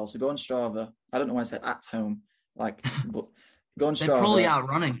this as well. So go on Strava. I don't know why I said at home. But go on Strava. They're probably out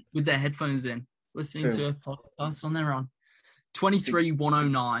running with their headphones in, listening to a podcast on their own.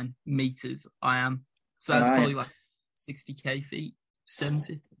 23,109 meters. I am. So that's probably like 60k feet.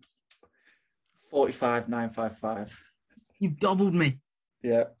 70. 45,955. You've doubled me.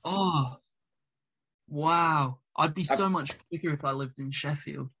 Yeah. Oh, wow. I'd be so much quicker if I lived in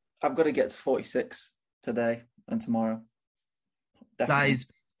Sheffield. I've got to get to 46 today and tomorrow. Definitely.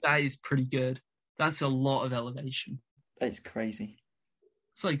 That is pretty good. That's a lot of elevation. It's crazy.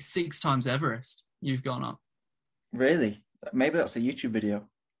 It's like 6 times Everest you've gone up. Really? Maybe that's a YouTube video.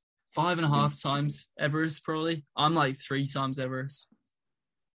 5.5 times Everest, probably. I'm like 3 times Everest.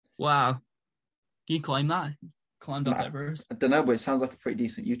 Wow. Can you claim that? Climbed up Everest? I don't know, but it sounds like a pretty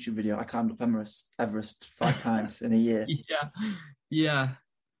decent YouTube video. I climbed up Everest 5 times in a year. Yeah.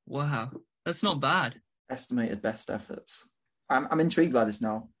 Wow. That's not bad. Estimated best efforts. I'm intrigued by this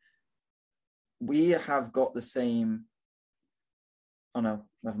now. We have got the same... Oh, no.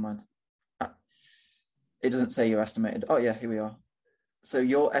 Never mind. It doesn't say your estimated... Oh, yeah, here we are. So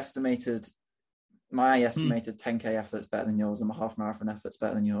my estimated 10k effort's better than yours, and my half marathon effort's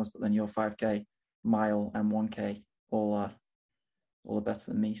better than yours, but then your 5k, mile, and 1k all are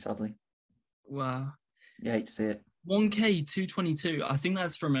better than me, sadly. Wow. You hate to see it. 1k 222. I think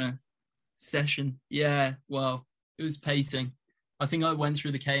that's from a session. Yeah. Well, it was pacing. I think I went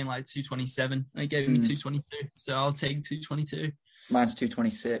through the K in like 227. They gave me 222, so I'll take 222. Mine's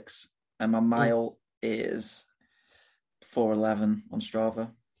 226, and my mile is 411 on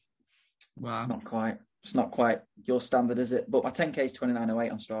Strava. Wow. It's not quite your standard, is it? But my 10k is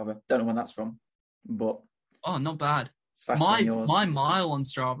 2908 on Strava. Don't know when that's from, but not bad. My mile on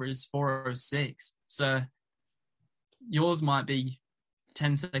Strava is 406, so yours might be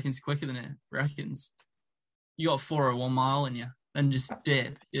 10 seconds quicker than it reckons. You got 401 mile in you, then just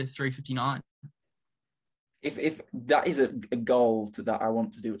dip. You're 359. If that is a goal that I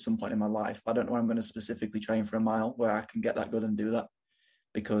want to do at some point in my life, I don't know when I'm going to specifically train for a mile where I can get that good and do that,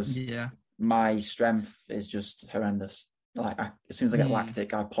 because my strength is just horrendous. Like as soon as I get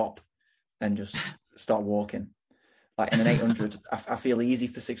lactic, I pop and just start walking. Like in an 800, I feel easy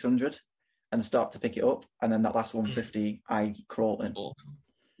for 600 and start to pick it up, and then that last 150, I crawl in.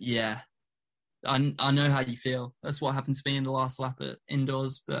 Yeah, I know how you feel. That's what happened to me in the last lap at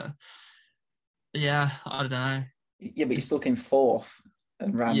indoors, but. Yeah, I don't know. Yeah, but you still came 4th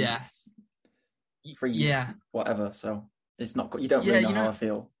and ran 3, whatever. So it's not. You don't really know how I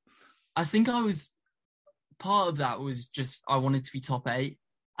feel. I think part of that was just I wanted to be top 8,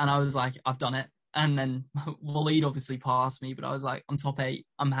 and I was like, I've done it. And then Waleed obviously passed me, but I was like, I'm top 8.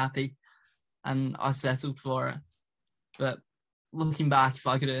 I'm happy, and I settled for it. But looking back, if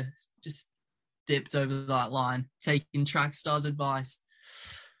I could have just dipped over that line, taken Trackstar's advice.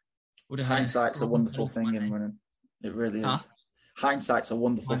 Hindsight's a wonderful thing in running. It really is. Hindsight's a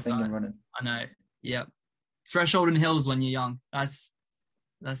wonderful thing in running. I know. Yep. Threshold and hills when you're young. That's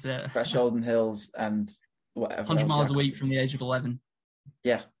it. Threshold and hills and whatever. 100 miles a week from the age of 11.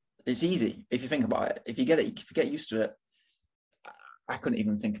 Yeah. It's easy if you think about it. If you get used to it. I couldn't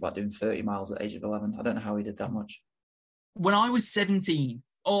even think about doing 30 miles at the age of 11. I don't know how he did that much. When I was 17,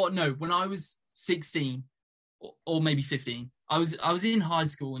 when I was 16, or maybe 15, I was in high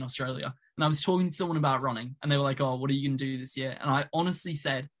school in Australia, and I was talking to someone about running, and they were like, "Oh, what are you going to do this year?" And I honestly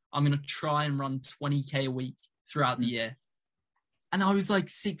said, "I'm going to try and run 20K a week throughout the year." And I was like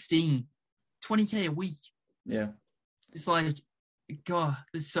 16, 20K a week. Yeah. It's like, God,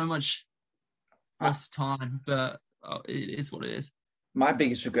 there's so much lost time, but it is what it is. My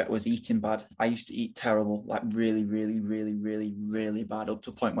biggest regret was eating bad. I used to eat terrible, like really, really, really, really, really bad, up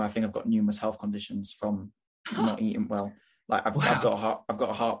to a point where I think I've got numerous health conditions from not eating well. Like I've got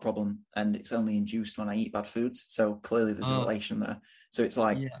a heart problem, and it's only induced when I eat bad foods. So clearly there's a relation there. So it's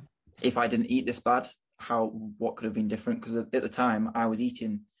like, if I didn't eat this bad, what could have been different? Because at the time I was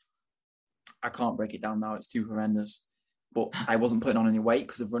eating, I can't break it down now. It's too horrendous. But I wasn't putting on any weight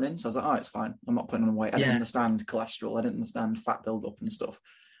because of running. So I was like, oh, it's fine. I'm not putting on weight. I didn't understand cholesterol. I didn't understand fat buildup and stuff.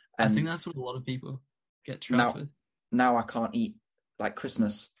 And I think that's what a lot of people get trapped with. Now I can't eat, like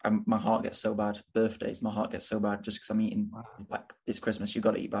Christmas. My heart gets so bad. Birthdays, my heart gets so bad just because I'm eating, like, it's Christmas. You've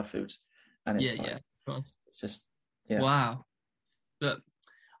got to eat bad foods. And it's of course. It's just, Wow. But,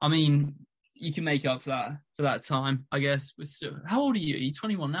 I mean, you can make up for that time, I guess. How old are you? Are you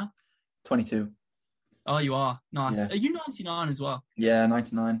 21 now? 22. Oh, you are? Nice. Yeah. Are you 99 as well? Yeah,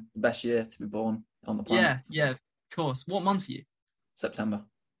 99. The best year to be born on the planet. Yeah, of course. What month are you? September.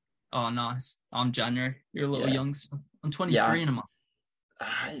 Oh, nice. I'm January. You're a little youngster. I'm 23 in a month.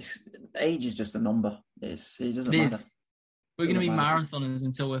 Age is just a number. It doesn't matter. We're going to be marathoners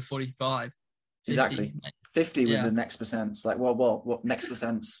until we're 45. 50, exactly. 50 with the next percents. Like, what next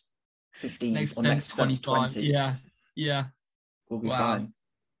percent's 15 or next percent's 20. Yeah. We'll be fine.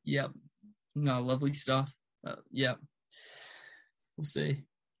 Yep. No, lovely stuff. We'll see.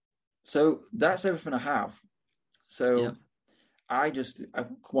 So that's everything I have. So I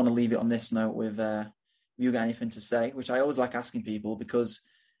want to leave it on this note with you got anything to say, which I always like asking people because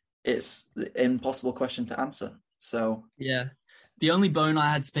it's the impossible question to answer. So the only bone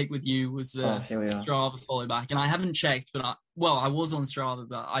I had to pick with you was the Strava follow back, and I haven't checked, but I was on Strava,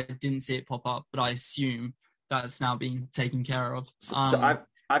 but I didn't see it pop up. But I assume that's now being taken care of. So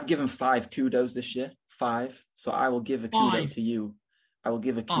I've given 5 kudos this year. 5. So I will give a kudo to you. I will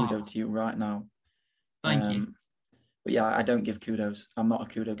give a kudo to you right now. Thank you. But yeah, I don't give kudos. I'm not a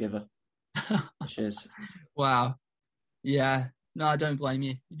kudo giver. Which is. Wow. Yeah. No, I don't blame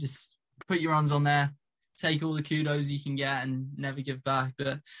you. You just put your runs on there, take all the kudos you can get and never give back.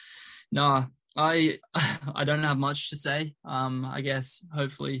 But no, I don't have much to say. I guess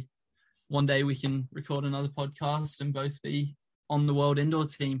hopefully one day we can record another podcast and both be on the world indoor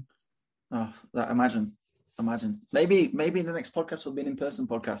team. Oh, imagine. Maybe the next podcast will be an in-person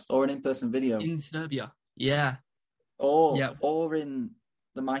podcast or an in-person video. In Serbia. Yeah. Or in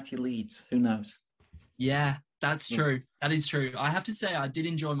the mighty Leeds. Who knows? Yeah, that's true. That is true. I have to say I did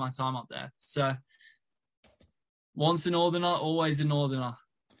enjoy my time up there. So once a northerner, always a northerner.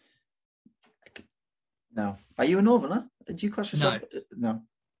 No. Are you a northerner? Did you class yourself? No.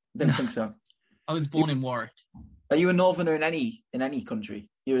 Didn't think so. I was born in Warwick. Are you a northerner in any country?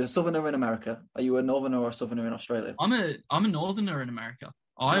 You're a southerner in America. Are you a northerner or a southerner in Australia? I'm a northerner in America.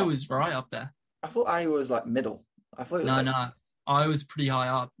 I was right up there. I thought I was like middle. I thought no. I was pretty high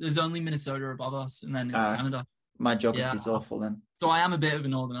up. There's only Minnesota above us, and then it's Canada. My geography is awful then. So I am a bit of a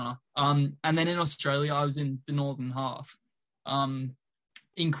northerner. And then in Australia, I was in the northern half. In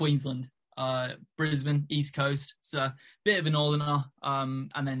Queensland, Brisbane, East Coast. So a bit of a northerner. And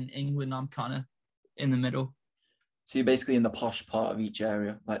then England, I'm kind of in the middle. So you're basically in the posh part of each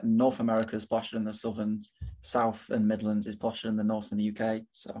area. Like North America is posher than the southern, South and Midlands is posher than the North and the UK.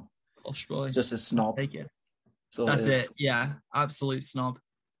 So posh boy. It's just a snob. Take it. That's it. Yeah, absolute snob.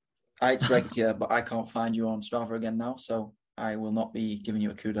 I hate to break it to you, but I can't find you on Strava again now, so I will not be giving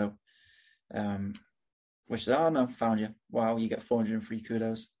you a kudo. Found you. Wow, you get 403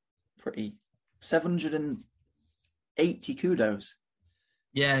 kudos. Pretty. 780 kudos.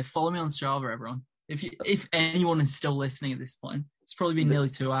 Yeah, follow me on Strava, everyone. If anyone is still listening at this point, it's probably been nearly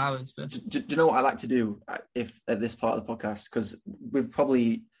 2 hours. But do you know what I like to do if at this part of the podcast? Because we've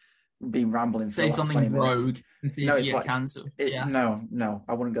probably been rambling. Say for something 20 rogue minutes. and see if you get cancelled. No,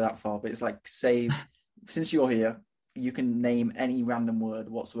 I wouldn't go that far. But it's like, say, since you're here, you can name any random word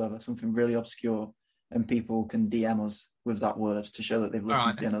whatsoever, something really obscure, and people can DM us with that word to show that they've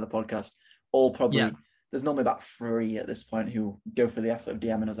listened to the end of the podcast. All probably. There's normally about 3 at this point who go for the effort of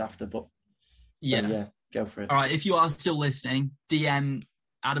DMing us after, but. Go for it. All right, if you are still listening, DM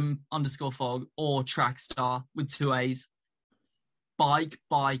Adam_Fogg or Trackstar with 2 A's.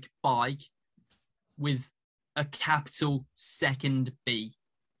 bike with a capital second B.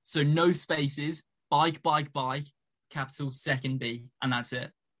 So no spaces, bike, capital second B, and that's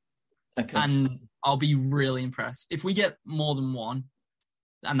it. Okay. And I'll be really impressed. If we get more than one,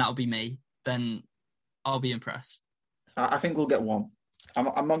 and that'll be me, then I'll be impressed. I think we'll get one. I'm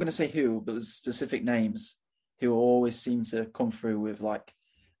not going to say who, but there's specific names who always seem to come through with, like,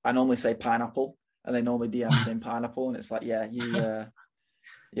 I normally say pineapple, and they normally DM saying pineapple, and it's like,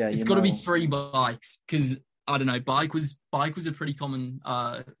 it's got to be 3 bikes, because I don't know, bike was a pretty common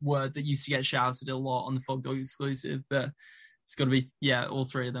word that used to get shouted a lot on the Fogg Dog exclusive, but it's got to be all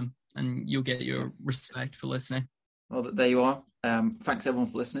 3 of them, and you'll get your respect for listening. Well, there you are. Thanks everyone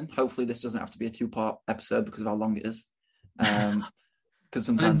for listening. Hopefully this doesn't have to be a 2-part episode because of how long it is. Because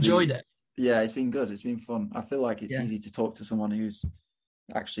sometimes I enjoyed it. Yeah, it's been good. It's been fun. I feel like it's easy to talk to someone who's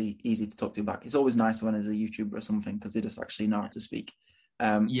actually easy to talk to back. It's always nice when there's a YouTuber or something because they just actually know how to speak.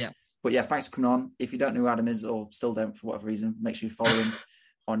 But yeah, thanks for coming on. If you don't know who Adam is or still don't for whatever reason, make sure you follow him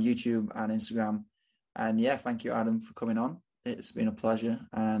on YouTube and Instagram. And yeah, thank you, Adam, for coming on. It's been a pleasure.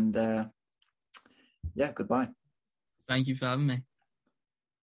 And goodbye. Thank you for having me.